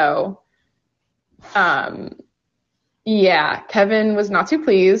 So, Kevin was not too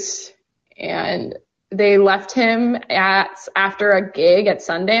pleased, and they left him after a gig at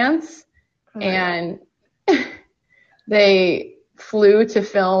Sundance, and they flew to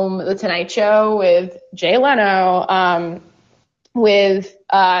film The Tonight Show with Jay Leno, with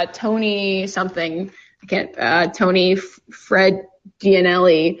Tony something, Tony Fred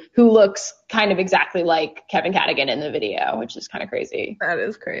Gianelli, who looks kind of exactly like Kevin Cadigan in the video, which is kind of crazy. That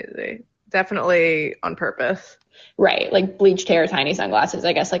is crazy. Definitely on purpose. Right, like bleached hair, tiny sunglasses.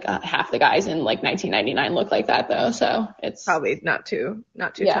 I guess like half the guys in like 1999 look like that though, so it's probably not too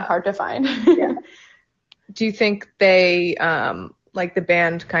tough. Hard to find. Yeah. Do you think they like the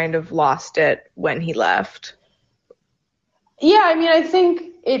band kind of lost it when he left? Yeah, I mean, I think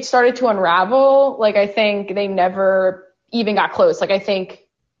it started to unravel. Like I think they never even got close. Like I think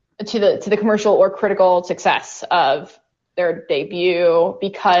to the commercial or critical success of their debut,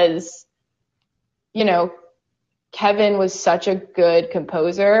 because, you know, Kevin was such a good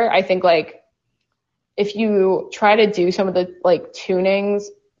composer. I think like if you try to do some of the like tunings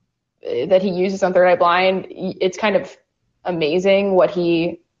that he uses on Third Eye Blind, it's kind of amazing what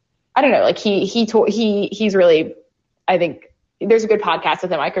he's really, I think there's a good podcast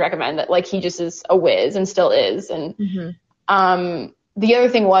with him I could recommend that like he just is a whiz and still is. And the other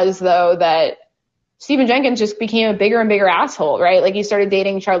thing was though that Stephen Jenkins just became a bigger and bigger asshole, right? Like he started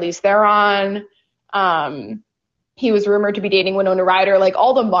dating Charlize Theron. He was rumored to be dating Winona Ryder. Like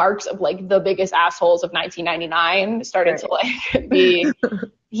all the marks of like the biggest assholes of 1999 started to like be,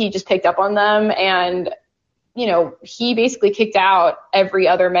 he just picked up on them. And, you know, he basically kicked out every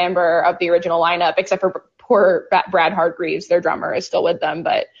other member of the original lineup except for poor Brad Hargreaves. Their drummer is still with them.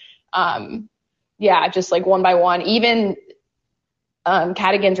 But just like one by one, even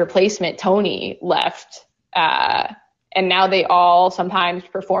Cadigan's replacement, Tony, left. And now they all sometimes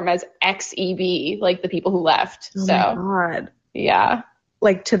perform as XEB, like the people who left. Oh my God. Yeah.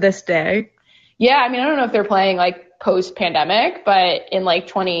 Like to this day? Yeah, I mean, I don't know if they're playing like post-pandemic, but in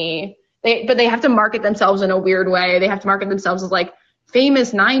like they have to market themselves in a weird way. They have to market themselves as like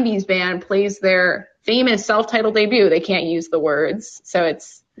famous 90s band plays their famous self-titled debut. They can't use the words. So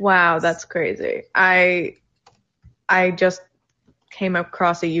it's... Wow, that's crazy. I just came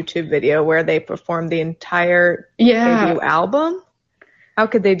across a YouTube video where they performed the entire debut album. How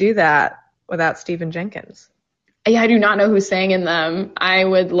could they do that without Stephen Jenkins? Yeah, I do not know who sang in them. I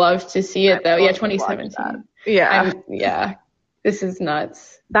would love to see it though. Yeah, 2017. Yeah. This is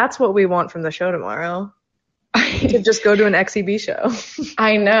nuts. That's what we want from the show tomorrow. To just go to an XEB show.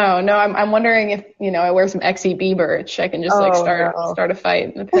 I know. No, I'm wondering if, I wear some XEB merch, I can just start a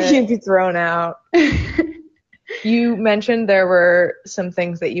fight in the pit. You'd be thrown out. You mentioned there were some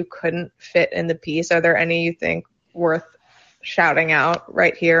things that you couldn't fit in the piece. Are there any you think worth shouting out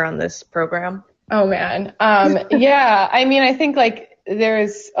right here on this program? Oh man. Yeah. I mean, I think like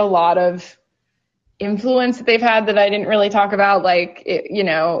there's a lot of influence that they've had that I didn't really talk about. Like,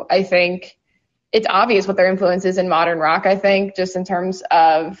 I think it's obvious what their influence is in modern rock, I think, just in terms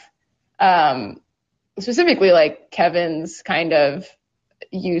of specifically like Kevin's kind of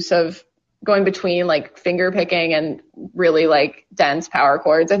use of going between like finger picking and really like dense power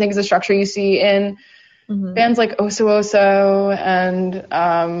chords. I think is a structure you see in bands like Oso Oso and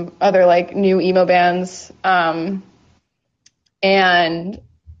other like new emo bands. And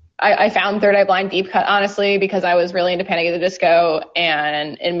I found Third Eye Blind deep cut, honestly, because I was really into Panic at the Disco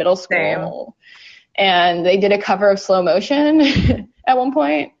and in middle school. Same. And they did a cover of Slow Motion at one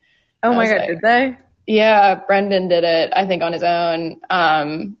point. Oh my God, did they? Yeah, Brendan did it, I think, on his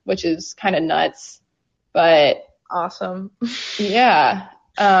own, which is kind of nuts, but awesome. Yeah.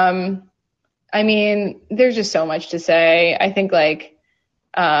 I mean, there's just so much to say. I think like,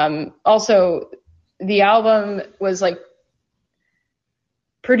 also the album was like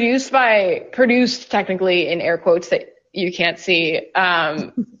produced technically in air quotes that you can't see,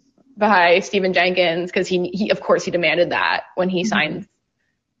 by Stephen Jenkins, because he of course he demanded that when he signed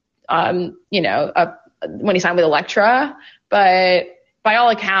when he signed with Elektra. But by all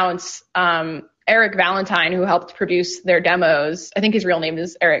accounts, Eric Valentine, who helped produce their demos, I think his real name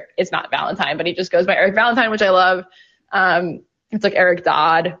is Eric. It's not Valentine, but he just goes by Eric Valentine, which I love. It's like Eric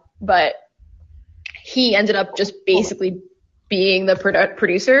Dodd, but he ended up just basically being the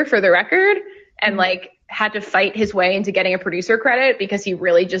producer for the record, and like had to fight his way into getting a producer credit because he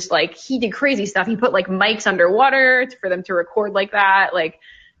really just like, he did crazy stuff. He put like mics underwater for them to record like that, like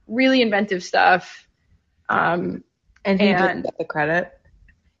really inventive stuff. And he didn't get the credit.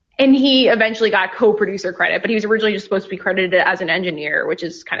 And he eventually got co-producer credit, but he was originally just supposed to be credited as an engineer, which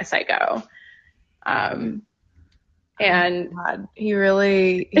is kind of psycho. And God, he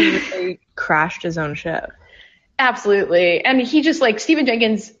really crashed his own ship. Absolutely. And he just like Stephen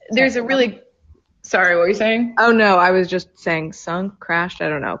Jenkins, there's a really, sorry, what were you saying? Oh no, I was just saying sunk, crashed, I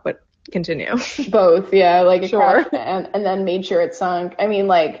don't know, but continue. Both, yeah, like it crashed and then made sure it sunk. I mean,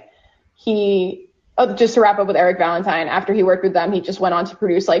 like just to wrap up with Eric Valentine, after he worked with them, he just went on to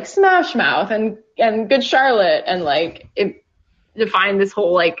produce like Smash Mouth and Good Charlotte, and like it defined this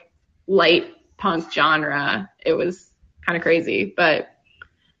whole like light punk genre. It was kind of crazy, but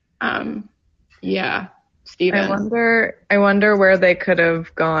yeah, Steven. I wonder where they could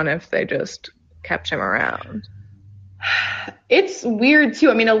have gone if they just kept him around. It's weird too.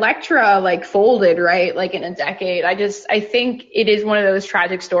 I mean, Elektra like folded, right? Like in a decade. I think it is one of those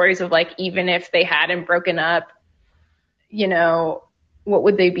tragic stories of like, even if they hadn't broken up, what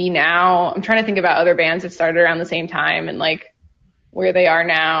would they be now? I'm trying to think about other bands that started around the same time and like where they are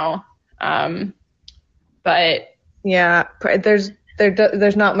now. But yeah, there's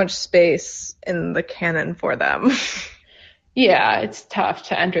not much space in the canon for them. Yeah, it's tough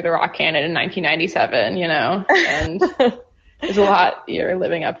to enter the rock canon in 1997, and there's a lot you're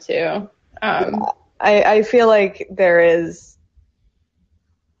living up to. I feel like there is,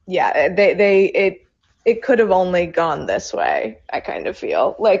 it could have only gone this way. I kind of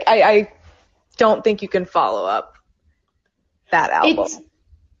feel like I don't think you can follow up that album.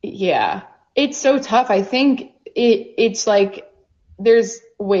 It's so tough. I think it's like there's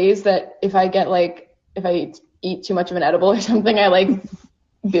ways that if I eat too much of an edible or something, I like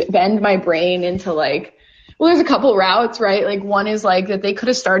bend my brain into like, well, there's a couple routes, right? Like one is like that they could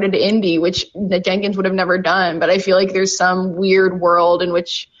have started indie, which that Jenkins would have never done. But I feel like there's some weird world in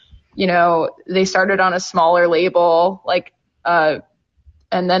which, they started on a smaller label, like, and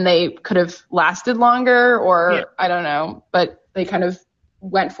then they could have lasted longer, or I don't know, but they kind of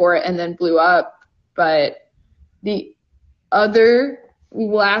went for it and then blew up. But the other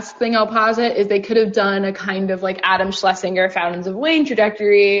last thing I'll posit is they could have done a kind of like Adam Schlesinger Fountains of Wayne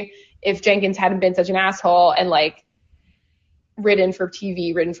trajectory if Jenkins hadn't been such an asshole and like written for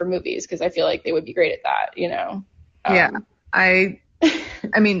TV, written for movies, because I feel like they would be great at that, Yeah,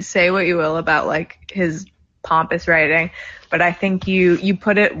 I mean, say what you will about like his pompous writing, but I think you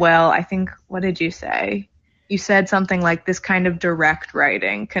put it well. I think, what did you say? You said something like this kind of direct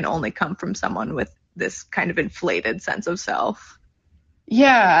writing can only come from someone with this kind of inflated sense of self.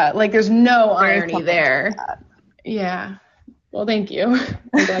 Yeah, like there's no irony there. Yeah. Well, thank you.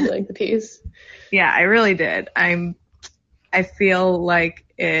 I'm glad you liked the piece. Yeah, I really did. I feel like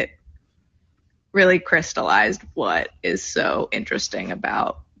it really crystallized what is so interesting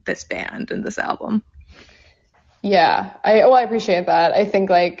about this band and this album. Yeah, I appreciate that. I think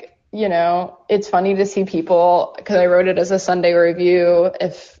like, you know, it's funny to see people, because I wrote it as a Sunday review,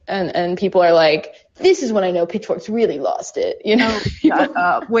 and people are like, this is when I know Pitchfork's really lost it, you know? Oh, shut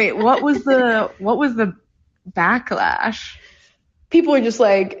up. Wait, what was the backlash? People are just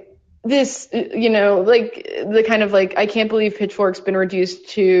like, this, you know, like the kind of like, I can't believe Pitchfork's been reduced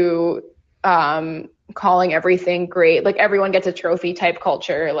to calling everything great. Like everyone gets a trophy type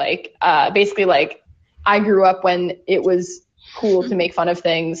culture. Like basically like I grew up when it was cool to make fun of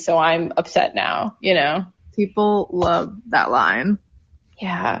things, so I'm upset now, you know? People love that line.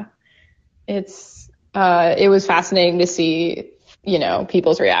 Yeah. It was fascinating to see, you know,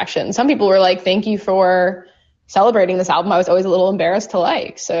 people's reactions. Some people were like, thank you for celebrating this album I was always a little embarrassed to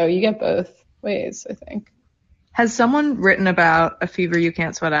like. So you get both ways, I think. Has someone written about A Fever You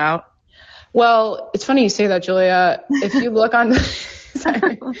Can't Sweat Out? Well, it's funny you say that, Julia. If you look on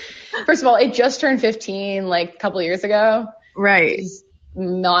sorry. First of all, it just turned 15 like a couple of years ago. Right. It's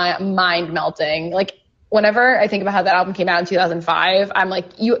mind melting. Like whenever I think about how that album came out in 2005, I'm like,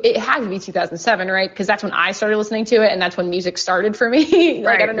 it had to be 2007, right? Because that's when I started listening to it, and that's when music started for me. Like,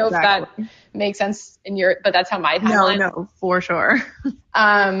 right, I don't know exactly. If that makes sense but that's how my timeline. No, for sure.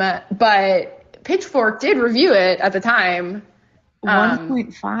 But Pitchfork did review it at the time.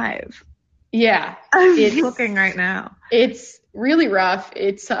 1.5. Yeah. It's looking right now. It's really rough.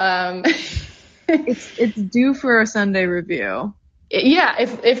 It's it's due for a Sunday review. Yeah,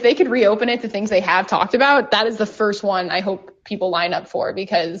 if they could reopen it to things they have talked about, that is the first one I hope people line up for,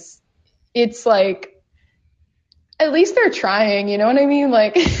 because it's like, at least they're trying, you know what I mean?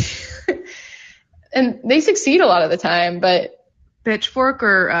 Like, and they succeed a lot of the time, but. Pitchfork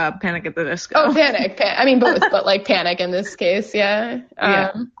or Panic at the Disco? Oh, Panic. I mean, both, but like Panic in this case, yeah.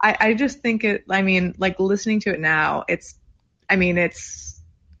 Yeah. I just think like listening to it now, it's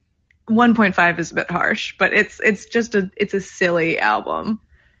 1.5 is a bit harsh, but it's a silly album.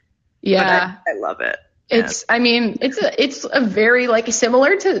 Yeah. But I love it. It's a very like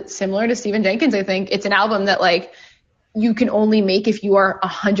similar to Stephen Jenkins. I think it's an album that like you can only make if you are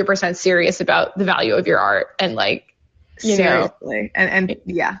 100% serious about the value of your art, and like, you seriously. know, and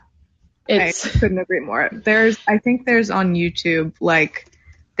yeah, I couldn't agree more. I think there's on YouTube, like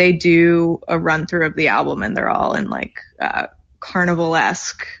they do a run through of the album, and they're all in like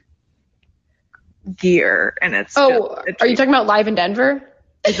carnival-esque gear, and it's are you talking about Live in Denver?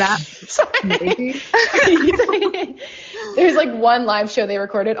 Is that maybe? There's like one live show they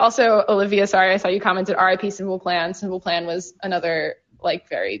recorded. Also, Olivia, sorry, I saw you commented R.I.P. Simple Plan. Simple Plan was another like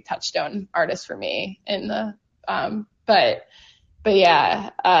very touchstone artist for me in the but yeah,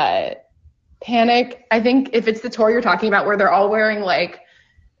 Panic. I think if it's the tour you're talking about where they're all wearing like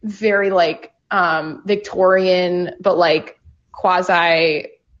very like Victorian but like quasi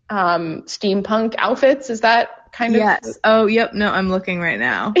steampunk outfits, is that kind of? Yes. Oh, yep. No, I'm looking right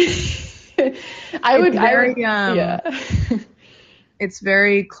now. Yeah. It's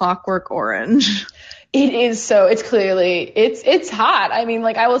very Clockwork Orange. It is. So it's clearly it's hot. I mean,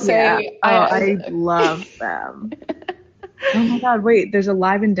 like I will say, yeah. I love them. Oh my God! Wait, there's a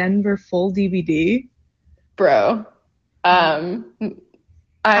Live in Denver full DVD. Bro, I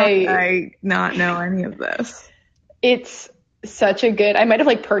not know any of this. It's such a good. I might have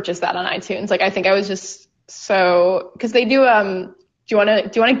like purchased that on iTunes. Like I think I was just so, because they do. Do you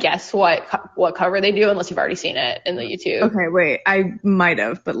want to guess what cover they do, unless you've already seen it in the YouTube? Okay, wait. I might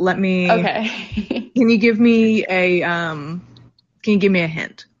have, but let me. Okay. Can you give me a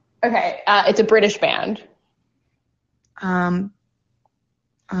hint? Okay. It's a British band.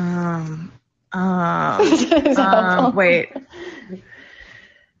 Wait.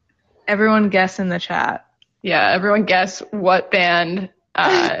 Everyone guess in the chat. Yeah, everyone guess what band.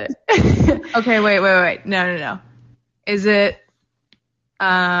 Okay, wait. No. Is it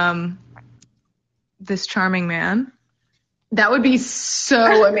This Charming Man? That would be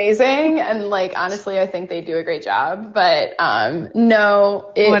so amazing, and like honestly, I think they do a great job. But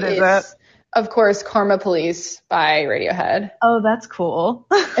no, what is it? Of course, Karma Police by Radiohead. Oh, that's cool.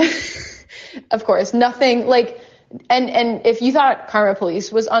 Of course, nothing like, and if you thought Karma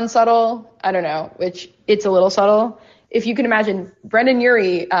Police was unsubtle, I don't know, which it's a little subtle. If you can imagine, Brendan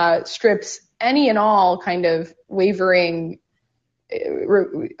Urie strips any and all kind of wavering,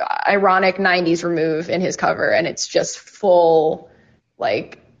 ironic 90s remove in his cover, and it's just full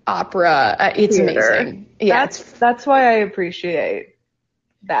like opera. It's theater. Amazing. Yeah, that's why I appreciate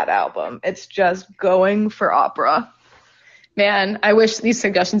that album. It's just going for opera. Man, I wish these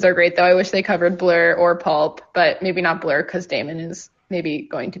suggestions are great, though. I wish they covered Blur or Pulp, but maybe not Blur because Damon is maybe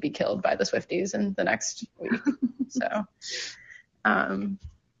going to be killed by the Swifties in the next week. So,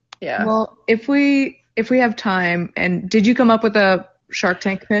 yeah. Well, if we have time, and did you come up with a Shark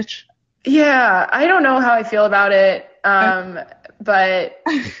Tank pitch? Yeah, I don't know how I feel about it, but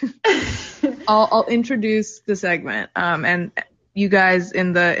I'll introduce the segment, and you guys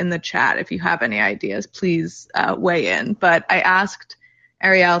in the chat, if you have any ideas, please weigh in. But I asked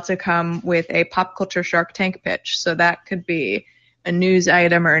Arielle to come with a pop culture Shark Tank pitch, so that could be a news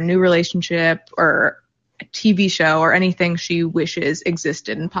item or a new relationship or a TV show or anything she wishes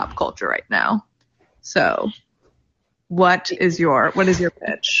existed in pop culture right now. So, what is your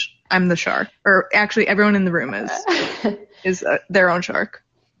pitch? I'm the shark, or actually, everyone in the room is their own shark.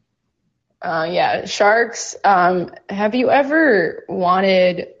 Yeah, sharks. Have you ever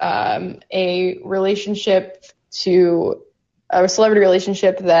wanted a celebrity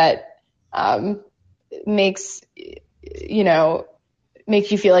relationship that makes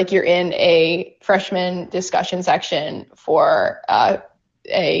you feel like you're in a freshman discussion section for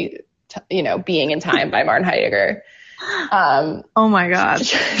Being in Time by Martin Heidegger? Oh my God.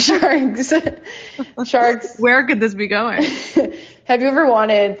 Sharks. Where could this be going? Have you ever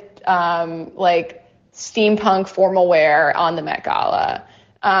wanted steampunk formal wear on the Met Gala?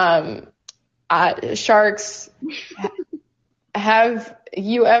 Sharks, have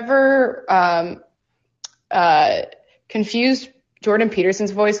you ever confused Jordan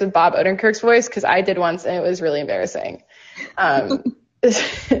Peterson's voice with Bob Odenkirk's voice? Because I did once, and it was really embarrassing.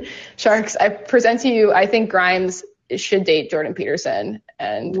 Sharks, I present to you, I think Grimes should date Jordan Peterson,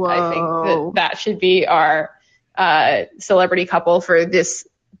 and whoa. I think that should be our celebrity couple for this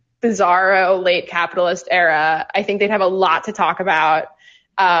bizarro late capitalist era. I think they'd have a lot to talk about.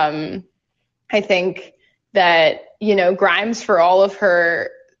 I think that, Grimes, for all of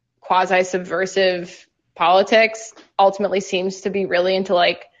her quasi-subversive politics, ultimately seems to be really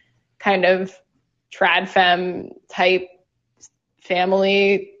into kind of trad femme type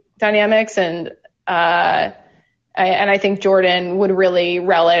family dynamics, and I think Jordan would really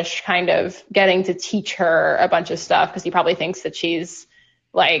relish kind of getting to teach her a bunch of stuff, because he probably thinks that she's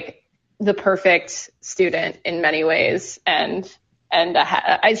the perfect student in many ways, and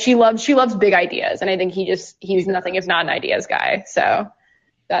she loves big ideas, and I think he's nothing if not an ideas guy. So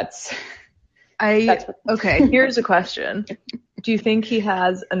that's okay. Here's a question: do you think he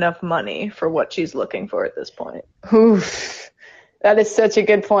has enough money for what she's looking for at this point? Oof, that is such a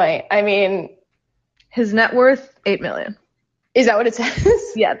good point. I mean, his net worth $8 million. Is that what it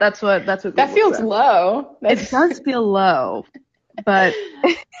says? Yeah, that's what. Google that feels said. Low. It does feel low, but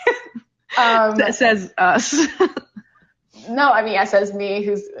it says us. No, I mean, it says me,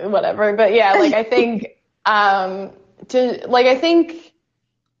 who's whatever. But yeah, I think I think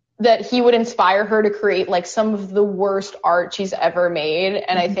that he would inspire her to create some of the worst art she's ever made,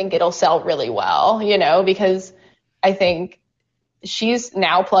 and I think it'll sell really well, because I think she's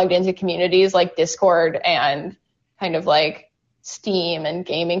now plugged into communities like Discord and kind of Steam and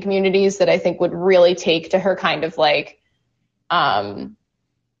gaming communities that I think would really take to her kind of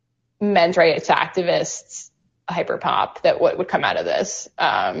men's rights activists hyperpop that would come out of this.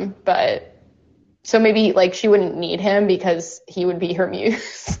 But so maybe she wouldn't need him because he would be her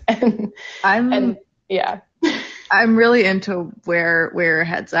muse. I'm really into where your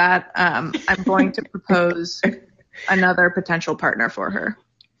head's at. I'm going to propose another potential partner for her.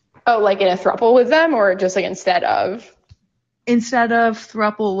 Oh, in a throuple with them, or just instead of? Instead of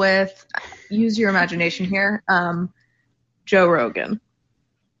throuple with, use your imagination here, Joe Rogan.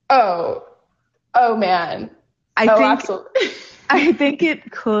 Oh man. I think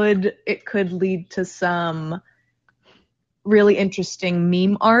it could lead to some really interesting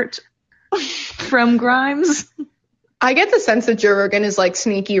meme art from Grimes. I get the sense that Joe Rogan is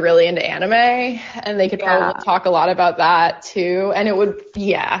sneaky really into anime, and they could probably talk a lot about that too. And it would,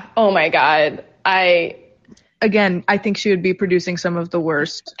 oh my God. I think she would be producing some of the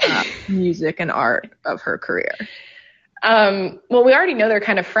worst music and art of her career. Well, we already know they're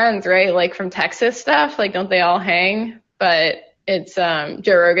kind of friends, right? From Texas stuff, don't they all hang? But it's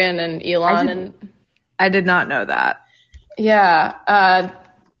Joe Rogan and Elon. I did not know that. Yeah.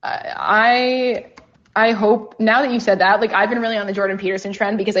 I hope, now that you said that, I've been really on the Jordan Peterson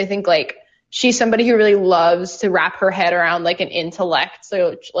trend, because I think she's somebody who really loves to wrap her head around an intellect.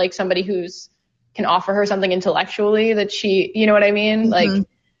 So somebody who's can offer her something intellectually that she, you know what I mean? Mm-hmm.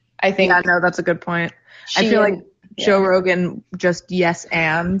 I think. Yeah, no, that's a good point. I feel Joe Rogan just yes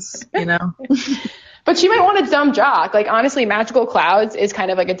ands, But But she might want a dumb jock. Like, honestly, Magical Clouds is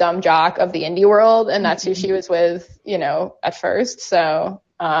kind of like a dumb jock of the indie world, and that's who she was with, you know, at first. So,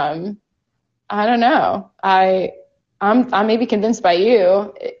 I don't know. I'm maybe convinced by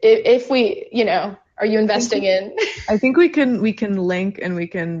you. If we, you know, are you investing in? I think we can link, and we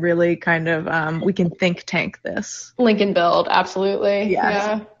can really kind of we can think tank this. Link and build, absolutely. Yes.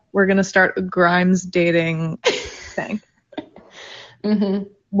 Yeah. We're gonna start a Grimes dating thing. Mm-hmm.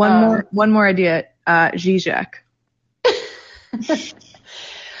 One more idea. Zizek.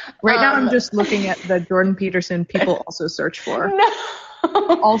 Right now, I'm just looking at the Jordan Peterson people also search for.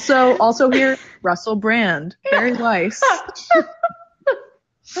 No. Also here, Russell Brand, Barry Weiss.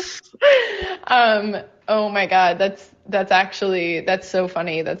 Oh my God, that's so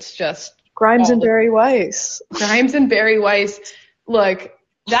funny. That's just Grimes and Barry Weiss. Grimes and Barry Weiss. Look,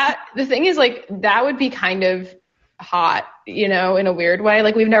 the thing is, like, that would be kind of hot, you know, in a weird way.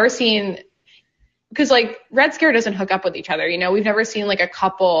 Like, we've never seen, because like Red Scare doesn't hook up with each other, you know. We've never seen like a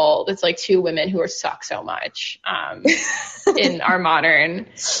couple that's like two women who suck so much in our modern.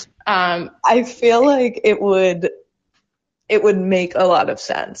 I feel like it would make a lot of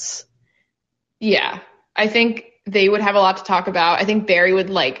sense. Yeah, I think they would have a lot to talk about. I think Barry would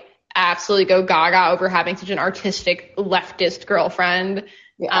like absolutely go gaga over having such an artistic leftist girlfriend.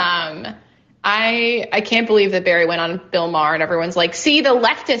 Yeah. I can't believe that Barry went on Bill Maher and everyone's like, see, the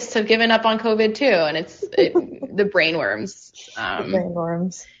leftists have given up on COVID too. And it's the brainworms. The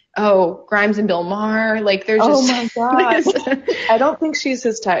brainworms. Oh, Grimes and Bill Maher. Like, there's just. Oh my God. I don't think she's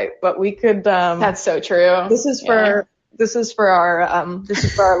his type, but we could. That's so true. This is for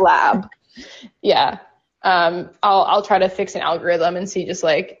our lab. Yeah. I'll try to fix an algorithm and see just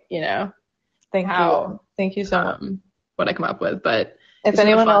like, you know, Thank you so much. What I come up with, but. If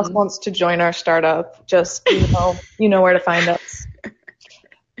anyone else wants to join our startup, just, you know where to find us.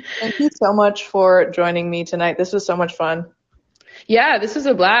 Thank you so much for joining me tonight. This was so much fun. Yeah, this was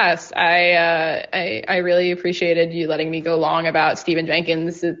a blast. I really appreciated you letting me go long about Stephen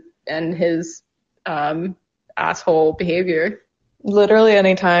Jenkins and his asshole behavior. Literally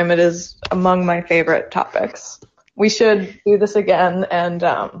anytime. It is among my favorite topics. We should do this again and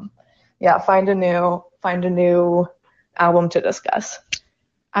find a new album to discuss.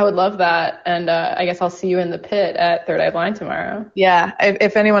 I would love that. And I guess I'll see you in the pit at Third Eye Blind tomorrow. Yeah.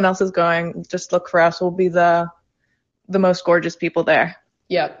 If anyone else is going, just look for us. We'll be the most gorgeous people there.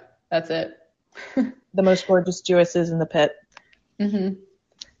 Yep. That's it. The most gorgeous Jewesses in the pit. Mm-hmm.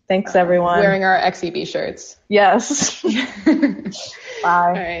 Thanks, everyone. Wearing our XEB shirts. Yes. Bye.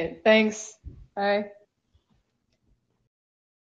 All right. Thanks. Bye.